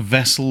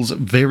vessels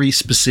very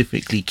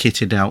specifically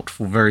kitted out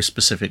for very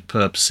specific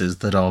purposes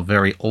that are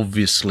very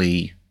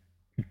obviously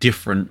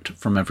different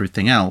from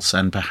everything else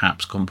and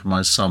perhaps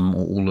compromise some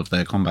or all of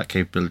their combat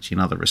capability in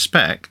other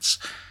respects,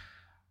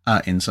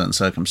 in certain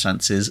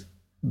circumstances,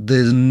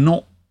 there's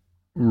not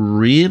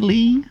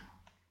really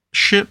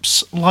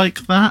ships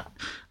like that.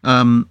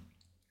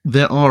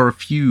 There are a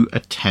few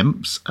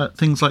attempts at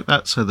things like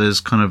that. So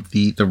there's kind of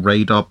the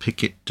radar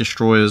picket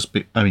destroyers.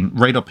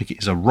 Radar picket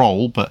is a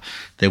role, but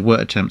there were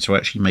attempts to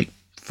actually make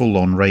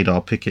full-on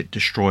radar picket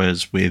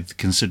destroyers with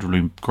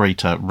considerably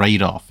greater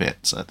radar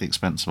fits at the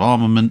expense of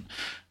armament.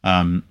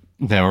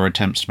 There were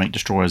attempts to make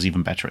destroyers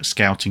even better at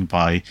scouting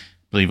by,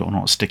 believe it or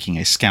not, sticking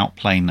a scout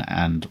plane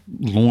and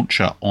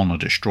launcher on a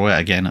destroyer,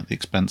 again at the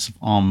expense of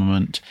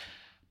armament.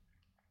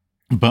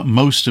 But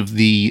most of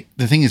the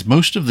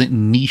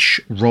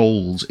niche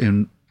roles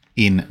in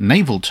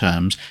naval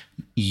terms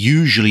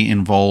usually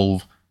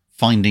involve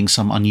finding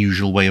some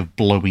unusual way of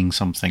blowing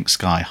something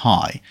sky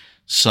high.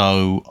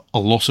 So a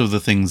lot of the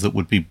things that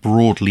would be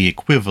broadly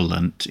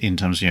equivalent in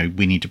terms of,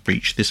 we need to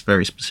breach this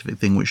very specific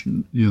thing, which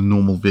your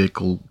normal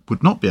vehicle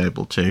would not be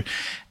able to,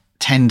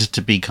 tend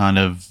to be kind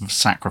of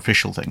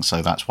sacrificial things.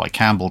 So that's why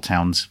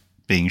Campbelltown's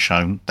being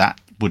shown.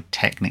 That would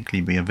technically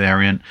be a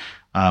variant.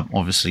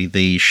 Obviously,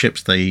 the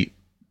ships Royal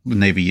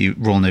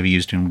Navy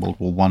used in World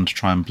War I to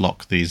try and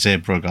block the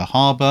Zeebrugge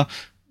harbour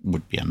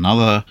would be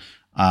another.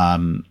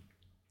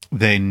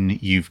 Then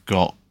you've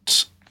got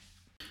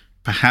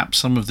perhaps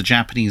some of the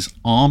Japanese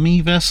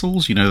army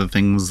vessels, the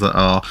things that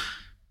are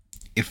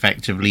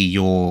effectively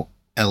your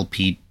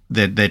LP.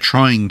 They're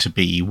trying to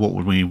be what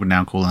we would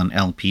now call an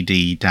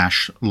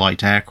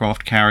LPD-light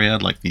aircraft carrier,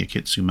 like the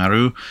Akitsu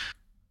Maru.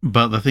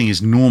 But the thing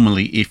is,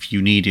 normally, if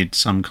you needed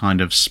some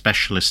kind of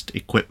specialist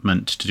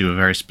equipment to do a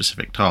very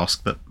specific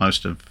task that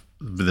most of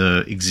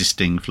the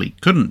existing fleet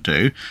couldn't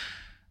do,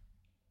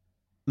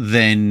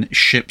 then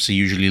ships are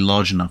usually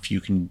large enough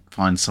you can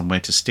find somewhere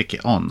to stick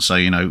it on.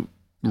 So,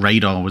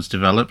 radar was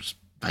developed.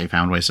 They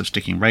found ways of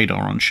sticking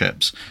radar on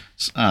ships.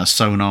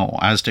 Sonar or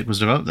Aztec was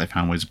developed. They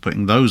found ways of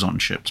putting those on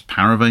ships.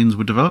 Paravanes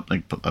were developed. They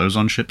put those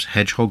on ships.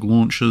 Hedgehog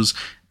launchers,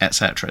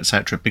 etc.,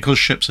 etc. Because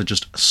ships are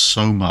just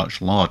so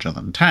much larger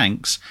than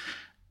tanks,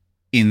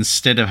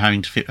 instead of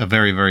having to fit a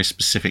very, very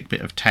specific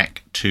bit of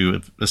tech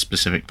to a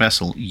specific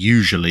vessel,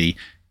 usually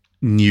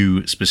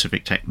new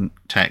specific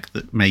tech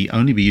that may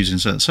only be used in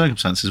certain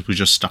circumstances was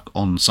just stuck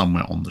on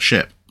somewhere on the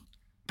ship.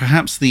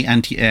 Perhaps the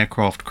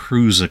anti-aircraft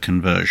cruiser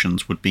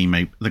conversions would be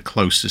maybe the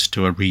closest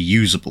to a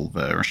reusable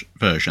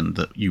version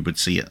that you would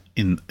see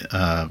in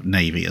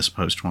Navy as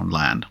opposed to on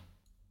land,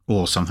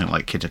 or something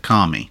like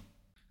Kitakami.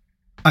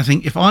 I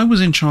think if I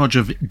was in charge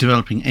of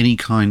developing any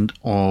kind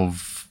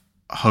of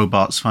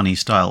Hobart's Funny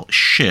style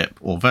ship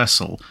or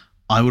vessel,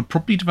 I would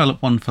probably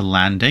develop one for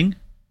landing,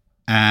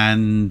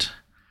 and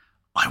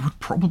I would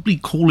probably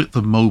call it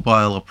the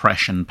Mobile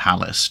Oppression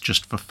Palace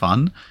just for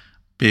fun,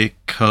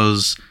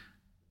 because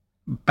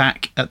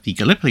back at the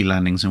Gallipoli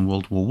landings in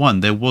World War I,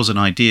 there was an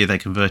idea they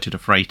converted a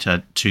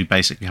freighter to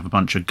basically have a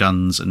bunch of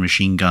guns and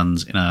machine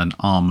guns in an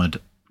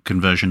armoured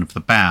conversion of the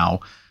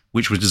bow,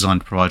 which was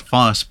designed to provide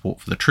fire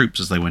support for the troops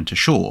as they went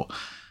ashore.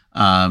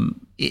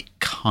 It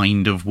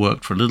kind of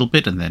worked for a little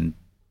bit and then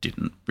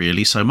didn't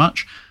really so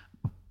much.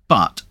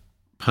 But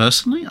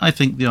personally, I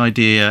think the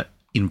idea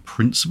in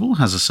principle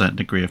has a certain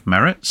degree of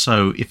merit.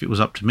 So if it was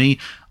up to me,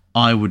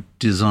 I would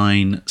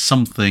design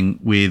something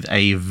with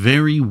a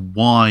very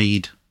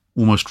wide,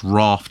 almost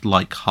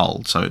raft-like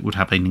hull. So it would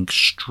have an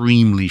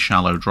extremely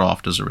shallow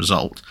draft as a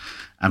result.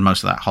 And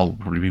most of that hull would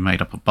probably be made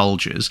up of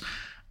bulges.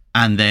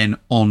 And then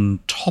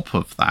on top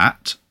of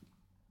that,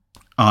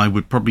 I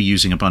would probably be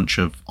using a bunch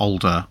of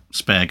older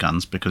spare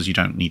guns because you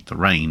don't need the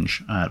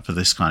range for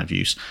this kind of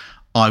use.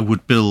 I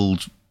would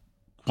build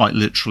quite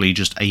literally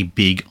just a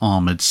big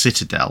armoured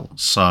citadel.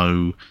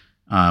 So,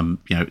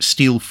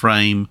 steel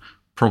frame,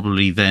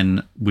 probably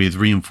then with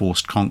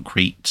reinforced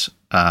concrete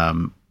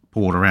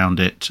poured around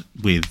it,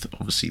 with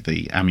obviously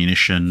the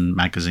ammunition,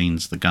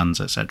 magazines, the guns,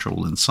 etc.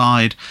 all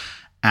inside.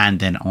 And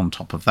then on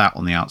top of that,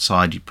 on the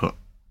outside, you put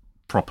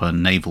proper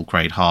naval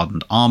grade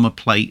hardened armor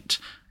plate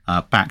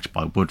backed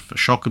by wood for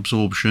shock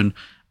absorption.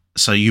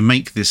 So you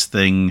make this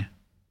thing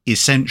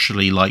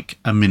essentially like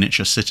a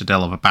miniature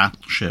citadel of a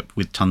battleship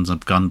with tons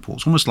of gun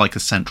ports, almost like a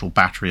central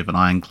battery of an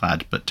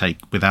ironclad, but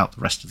without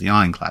the rest of the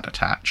ironclad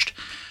attached.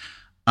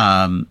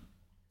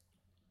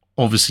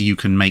 Obviously you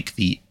can make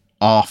the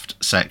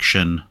aft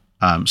section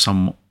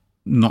some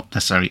not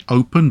necessarily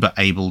open, but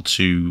able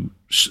to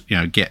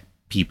get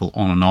people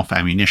on and off,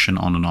 ammunition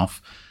on and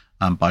off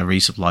by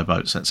resupply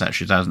boats,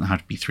 etc. It doesn't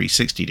have to be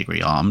 360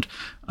 degree armed,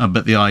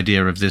 but the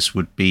idea of this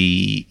would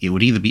be it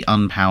would either be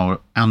unpowered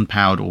and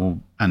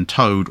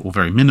towed, or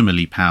very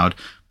minimally powered,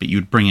 but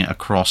you'd bring it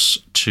across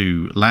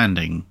to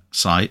landing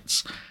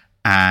sites,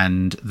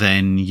 and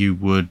then you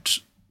would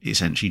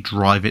essentially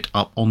drive it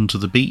up onto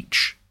the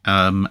beach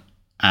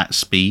at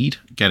speed,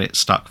 get it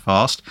stuck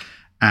fast,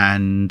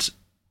 and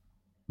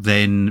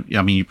then,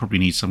 you probably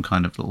need some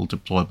kind of little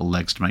deployable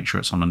legs to make sure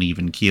it's on an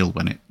even keel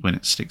when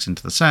it sticks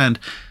into the sand.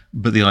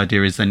 But the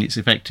idea is then it's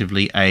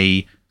effectively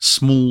a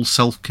small,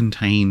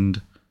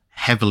 self-contained,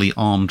 heavily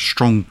armed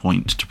strong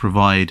point to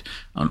provide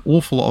an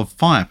awful lot of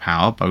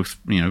firepower, both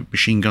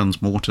machine guns,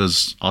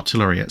 mortars,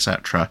 artillery,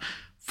 etc.,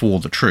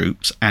 for the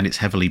troops, and it's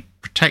heavily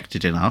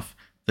protected enough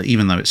that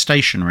even though it's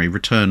stationary,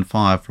 return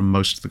fire from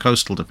most of the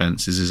coastal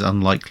defences is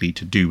unlikely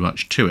to do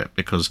much to it,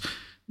 because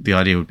the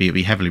idea would be it'd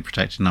be heavily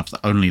protected enough that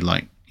only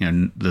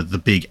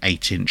the big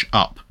 8-inch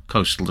up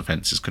coastal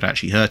defences could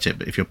actually hurt it.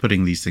 But if you're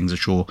putting these things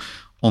ashore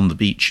on the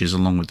beaches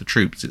along with the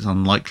troops, it's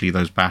unlikely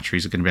those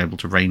batteries are going to be able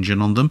to range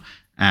in on them.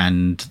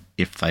 And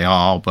if they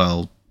are,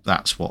 well,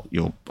 that's what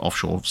your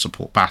offshore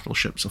support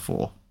battleships are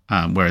for.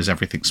 Whereas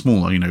everything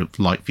smaller,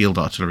 light field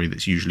artillery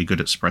that's usually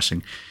good at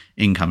suppressing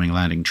incoming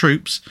landing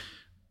troops,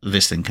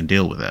 this thing can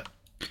deal with it.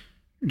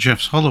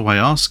 Jeffs Holloway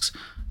asks,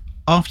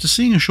 after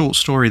seeing a short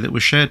story that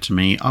was shared to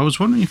me, I was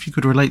wondering if you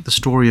could relate the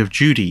story of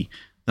Judy,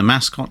 the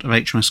mascot of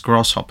HMS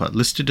Grasshopper,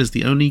 listed as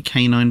the only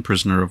canine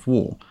prisoner of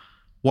war.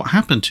 What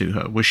happened to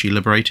her? Was she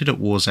liberated at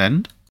war's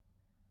end?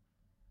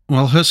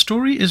 Well, her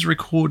story is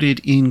recorded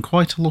in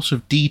quite a lot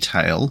of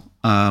detail,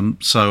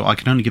 so I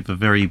can only give a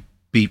very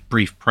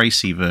brief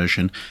précis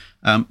version.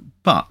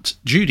 But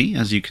Judy,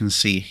 as you can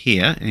see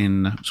here,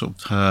 in sort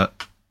of her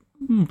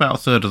about a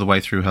third of the way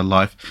through her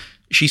life,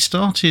 she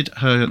started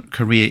her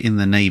career in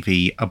the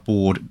Navy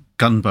aboard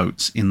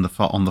gunboats on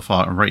the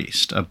Far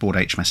East, aboard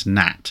HMS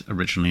Nat,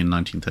 originally in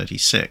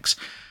 1936.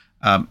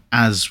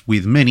 As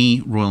with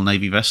many Royal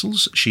Navy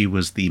vessels, she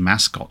was the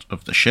mascot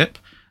of the ship,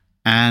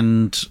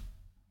 and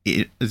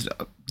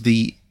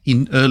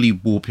in early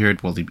war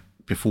period,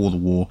 before the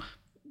war,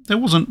 there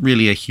wasn't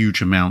really a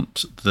huge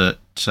amount that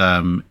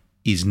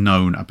is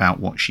known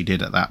about what she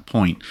did at that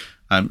point.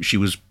 She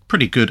was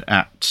pretty good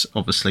at,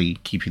 obviously,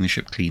 keeping the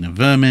ship clean of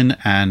vermin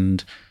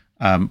and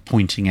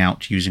pointing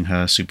out, using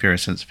her superior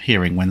sense of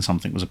hearing when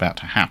something was about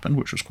to happen,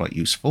 which was quite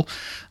useful.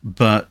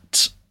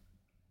 But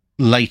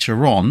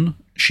later on,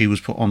 she was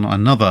put on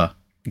another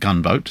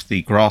gunboat,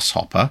 the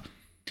Grasshopper,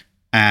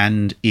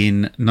 and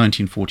in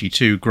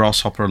 1942,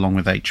 Grasshopper, along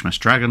with HMS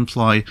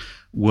Dragonfly,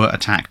 were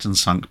attacked and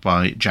sunk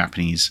by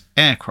Japanese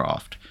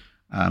aircraft.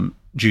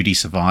 Judy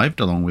survived,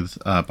 along with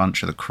a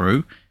bunch of the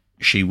crew.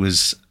 She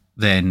was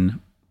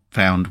then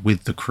found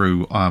with the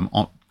crew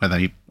where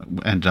they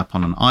ended up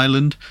on an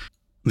island.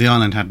 The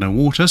island had no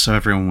water, so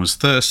everyone was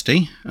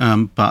thirsty,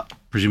 but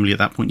presumably at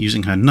that point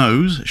using her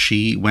nose,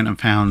 she went and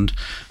found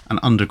an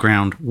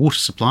underground water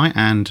supply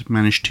and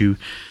managed to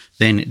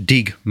then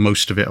dig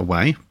most of it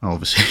away,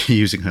 obviously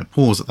using her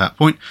paws at that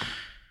point.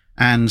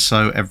 And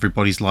so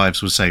everybody's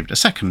lives were saved a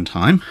second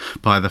time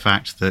by the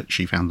fact that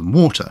she found them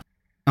water.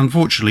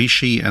 Unfortunately,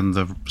 she and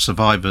the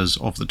survivors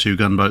of the 2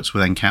 gunboats were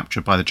then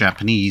captured by the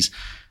Japanese,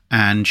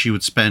 and she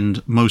would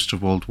spend most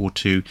of World War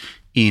II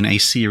in a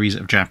series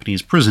of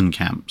Japanese prison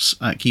camps,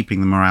 keeping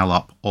the morale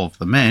up of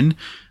the men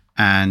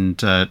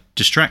and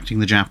distracting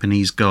the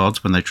Japanese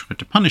guards when they tried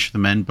to punish the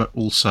men, but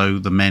also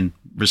the men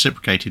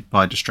reciprocated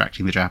by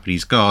distracting the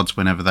Japanese guards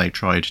whenever they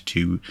tried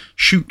to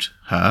shoot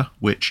her,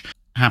 which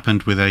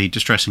happened with a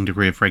distressing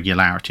degree of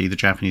regularity. The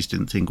Japanese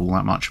didn't think all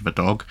that much of a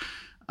dog.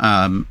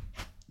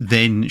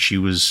 Then she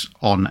was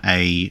on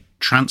a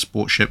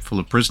transport ship full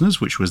of prisoners,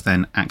 which was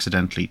then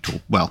accidentally,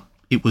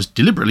 it was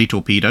deliberately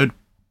torpedoed,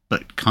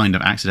 but kind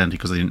of accidentally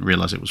because they didn't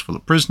realize it was full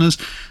of prisoners.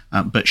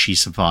 But she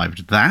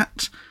survived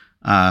that.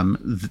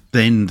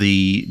 Then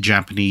the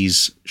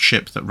Japanese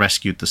ship that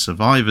rescued the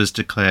survivors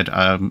declared,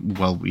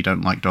 we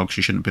don't like dogs,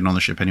 she shouldn't have been on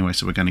the ship anyway,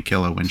 so we're going to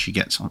kill her when she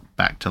gets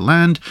back to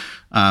land.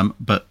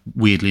 But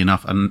weirdly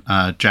enough,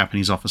 a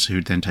Japanese officer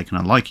who'd then taken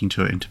a liking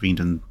to her intervened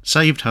and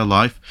saved her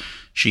life.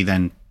 She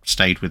then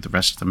stayed with the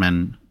rest of the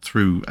men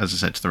through, as I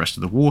said, to the rest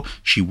of the war.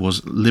 She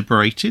was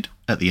liberated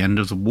at the end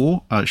of the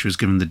war. She was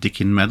given the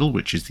Dickin Medal,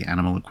 which is the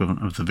animal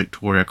equivalent of the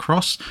Victoria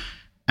Cross.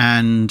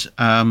 And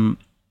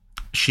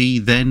she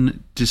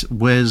then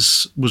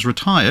was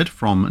retired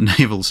from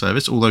naval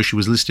service, although she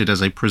was listed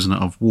as a prisoner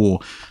of war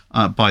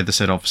by the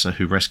said officer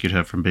who rescued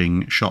her from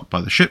being shot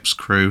by the ship's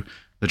crew,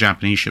 the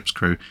Japanese ship's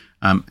crew.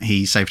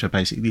 He saved her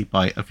basically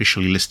by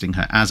officially listing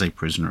her as a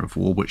prisoner of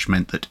war, which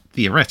meant that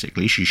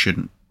theoretically she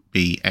shouldn't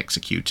be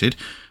executed,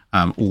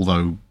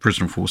 although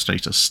prisoner of war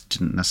status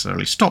didn't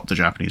necessarily stop the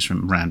Japanese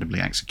from randomly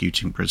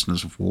executing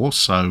prisoners of war.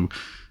 So,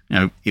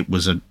 it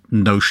was a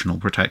notional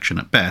protection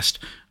at best.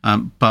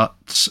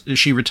 But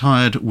she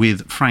retired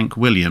with Frank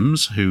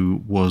Williams,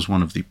 who was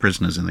one of the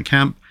prisoners in the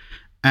camp,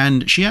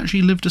 and she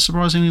actually lived a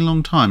surprisingly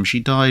long time.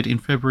 She died in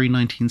February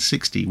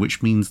 1960,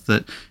 which means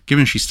that,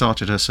 given she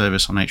started her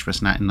service on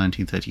HMS Nat in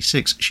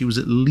 1936, she was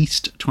at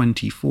least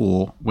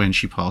 24 when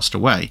she passed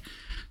away.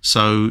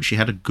 So she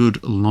had a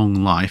good long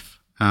life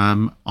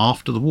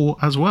after the war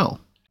as well.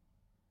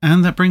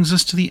 And that brings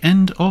us to the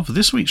end of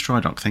this week's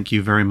Drydock. Thank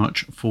you very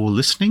much for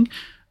listening,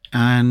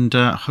 and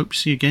hope to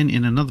see you again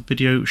in another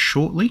video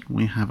shortly.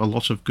 We have a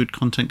lot of good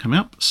content coming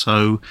up,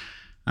 so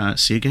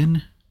see you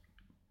again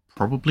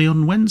probably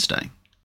on Wednesday.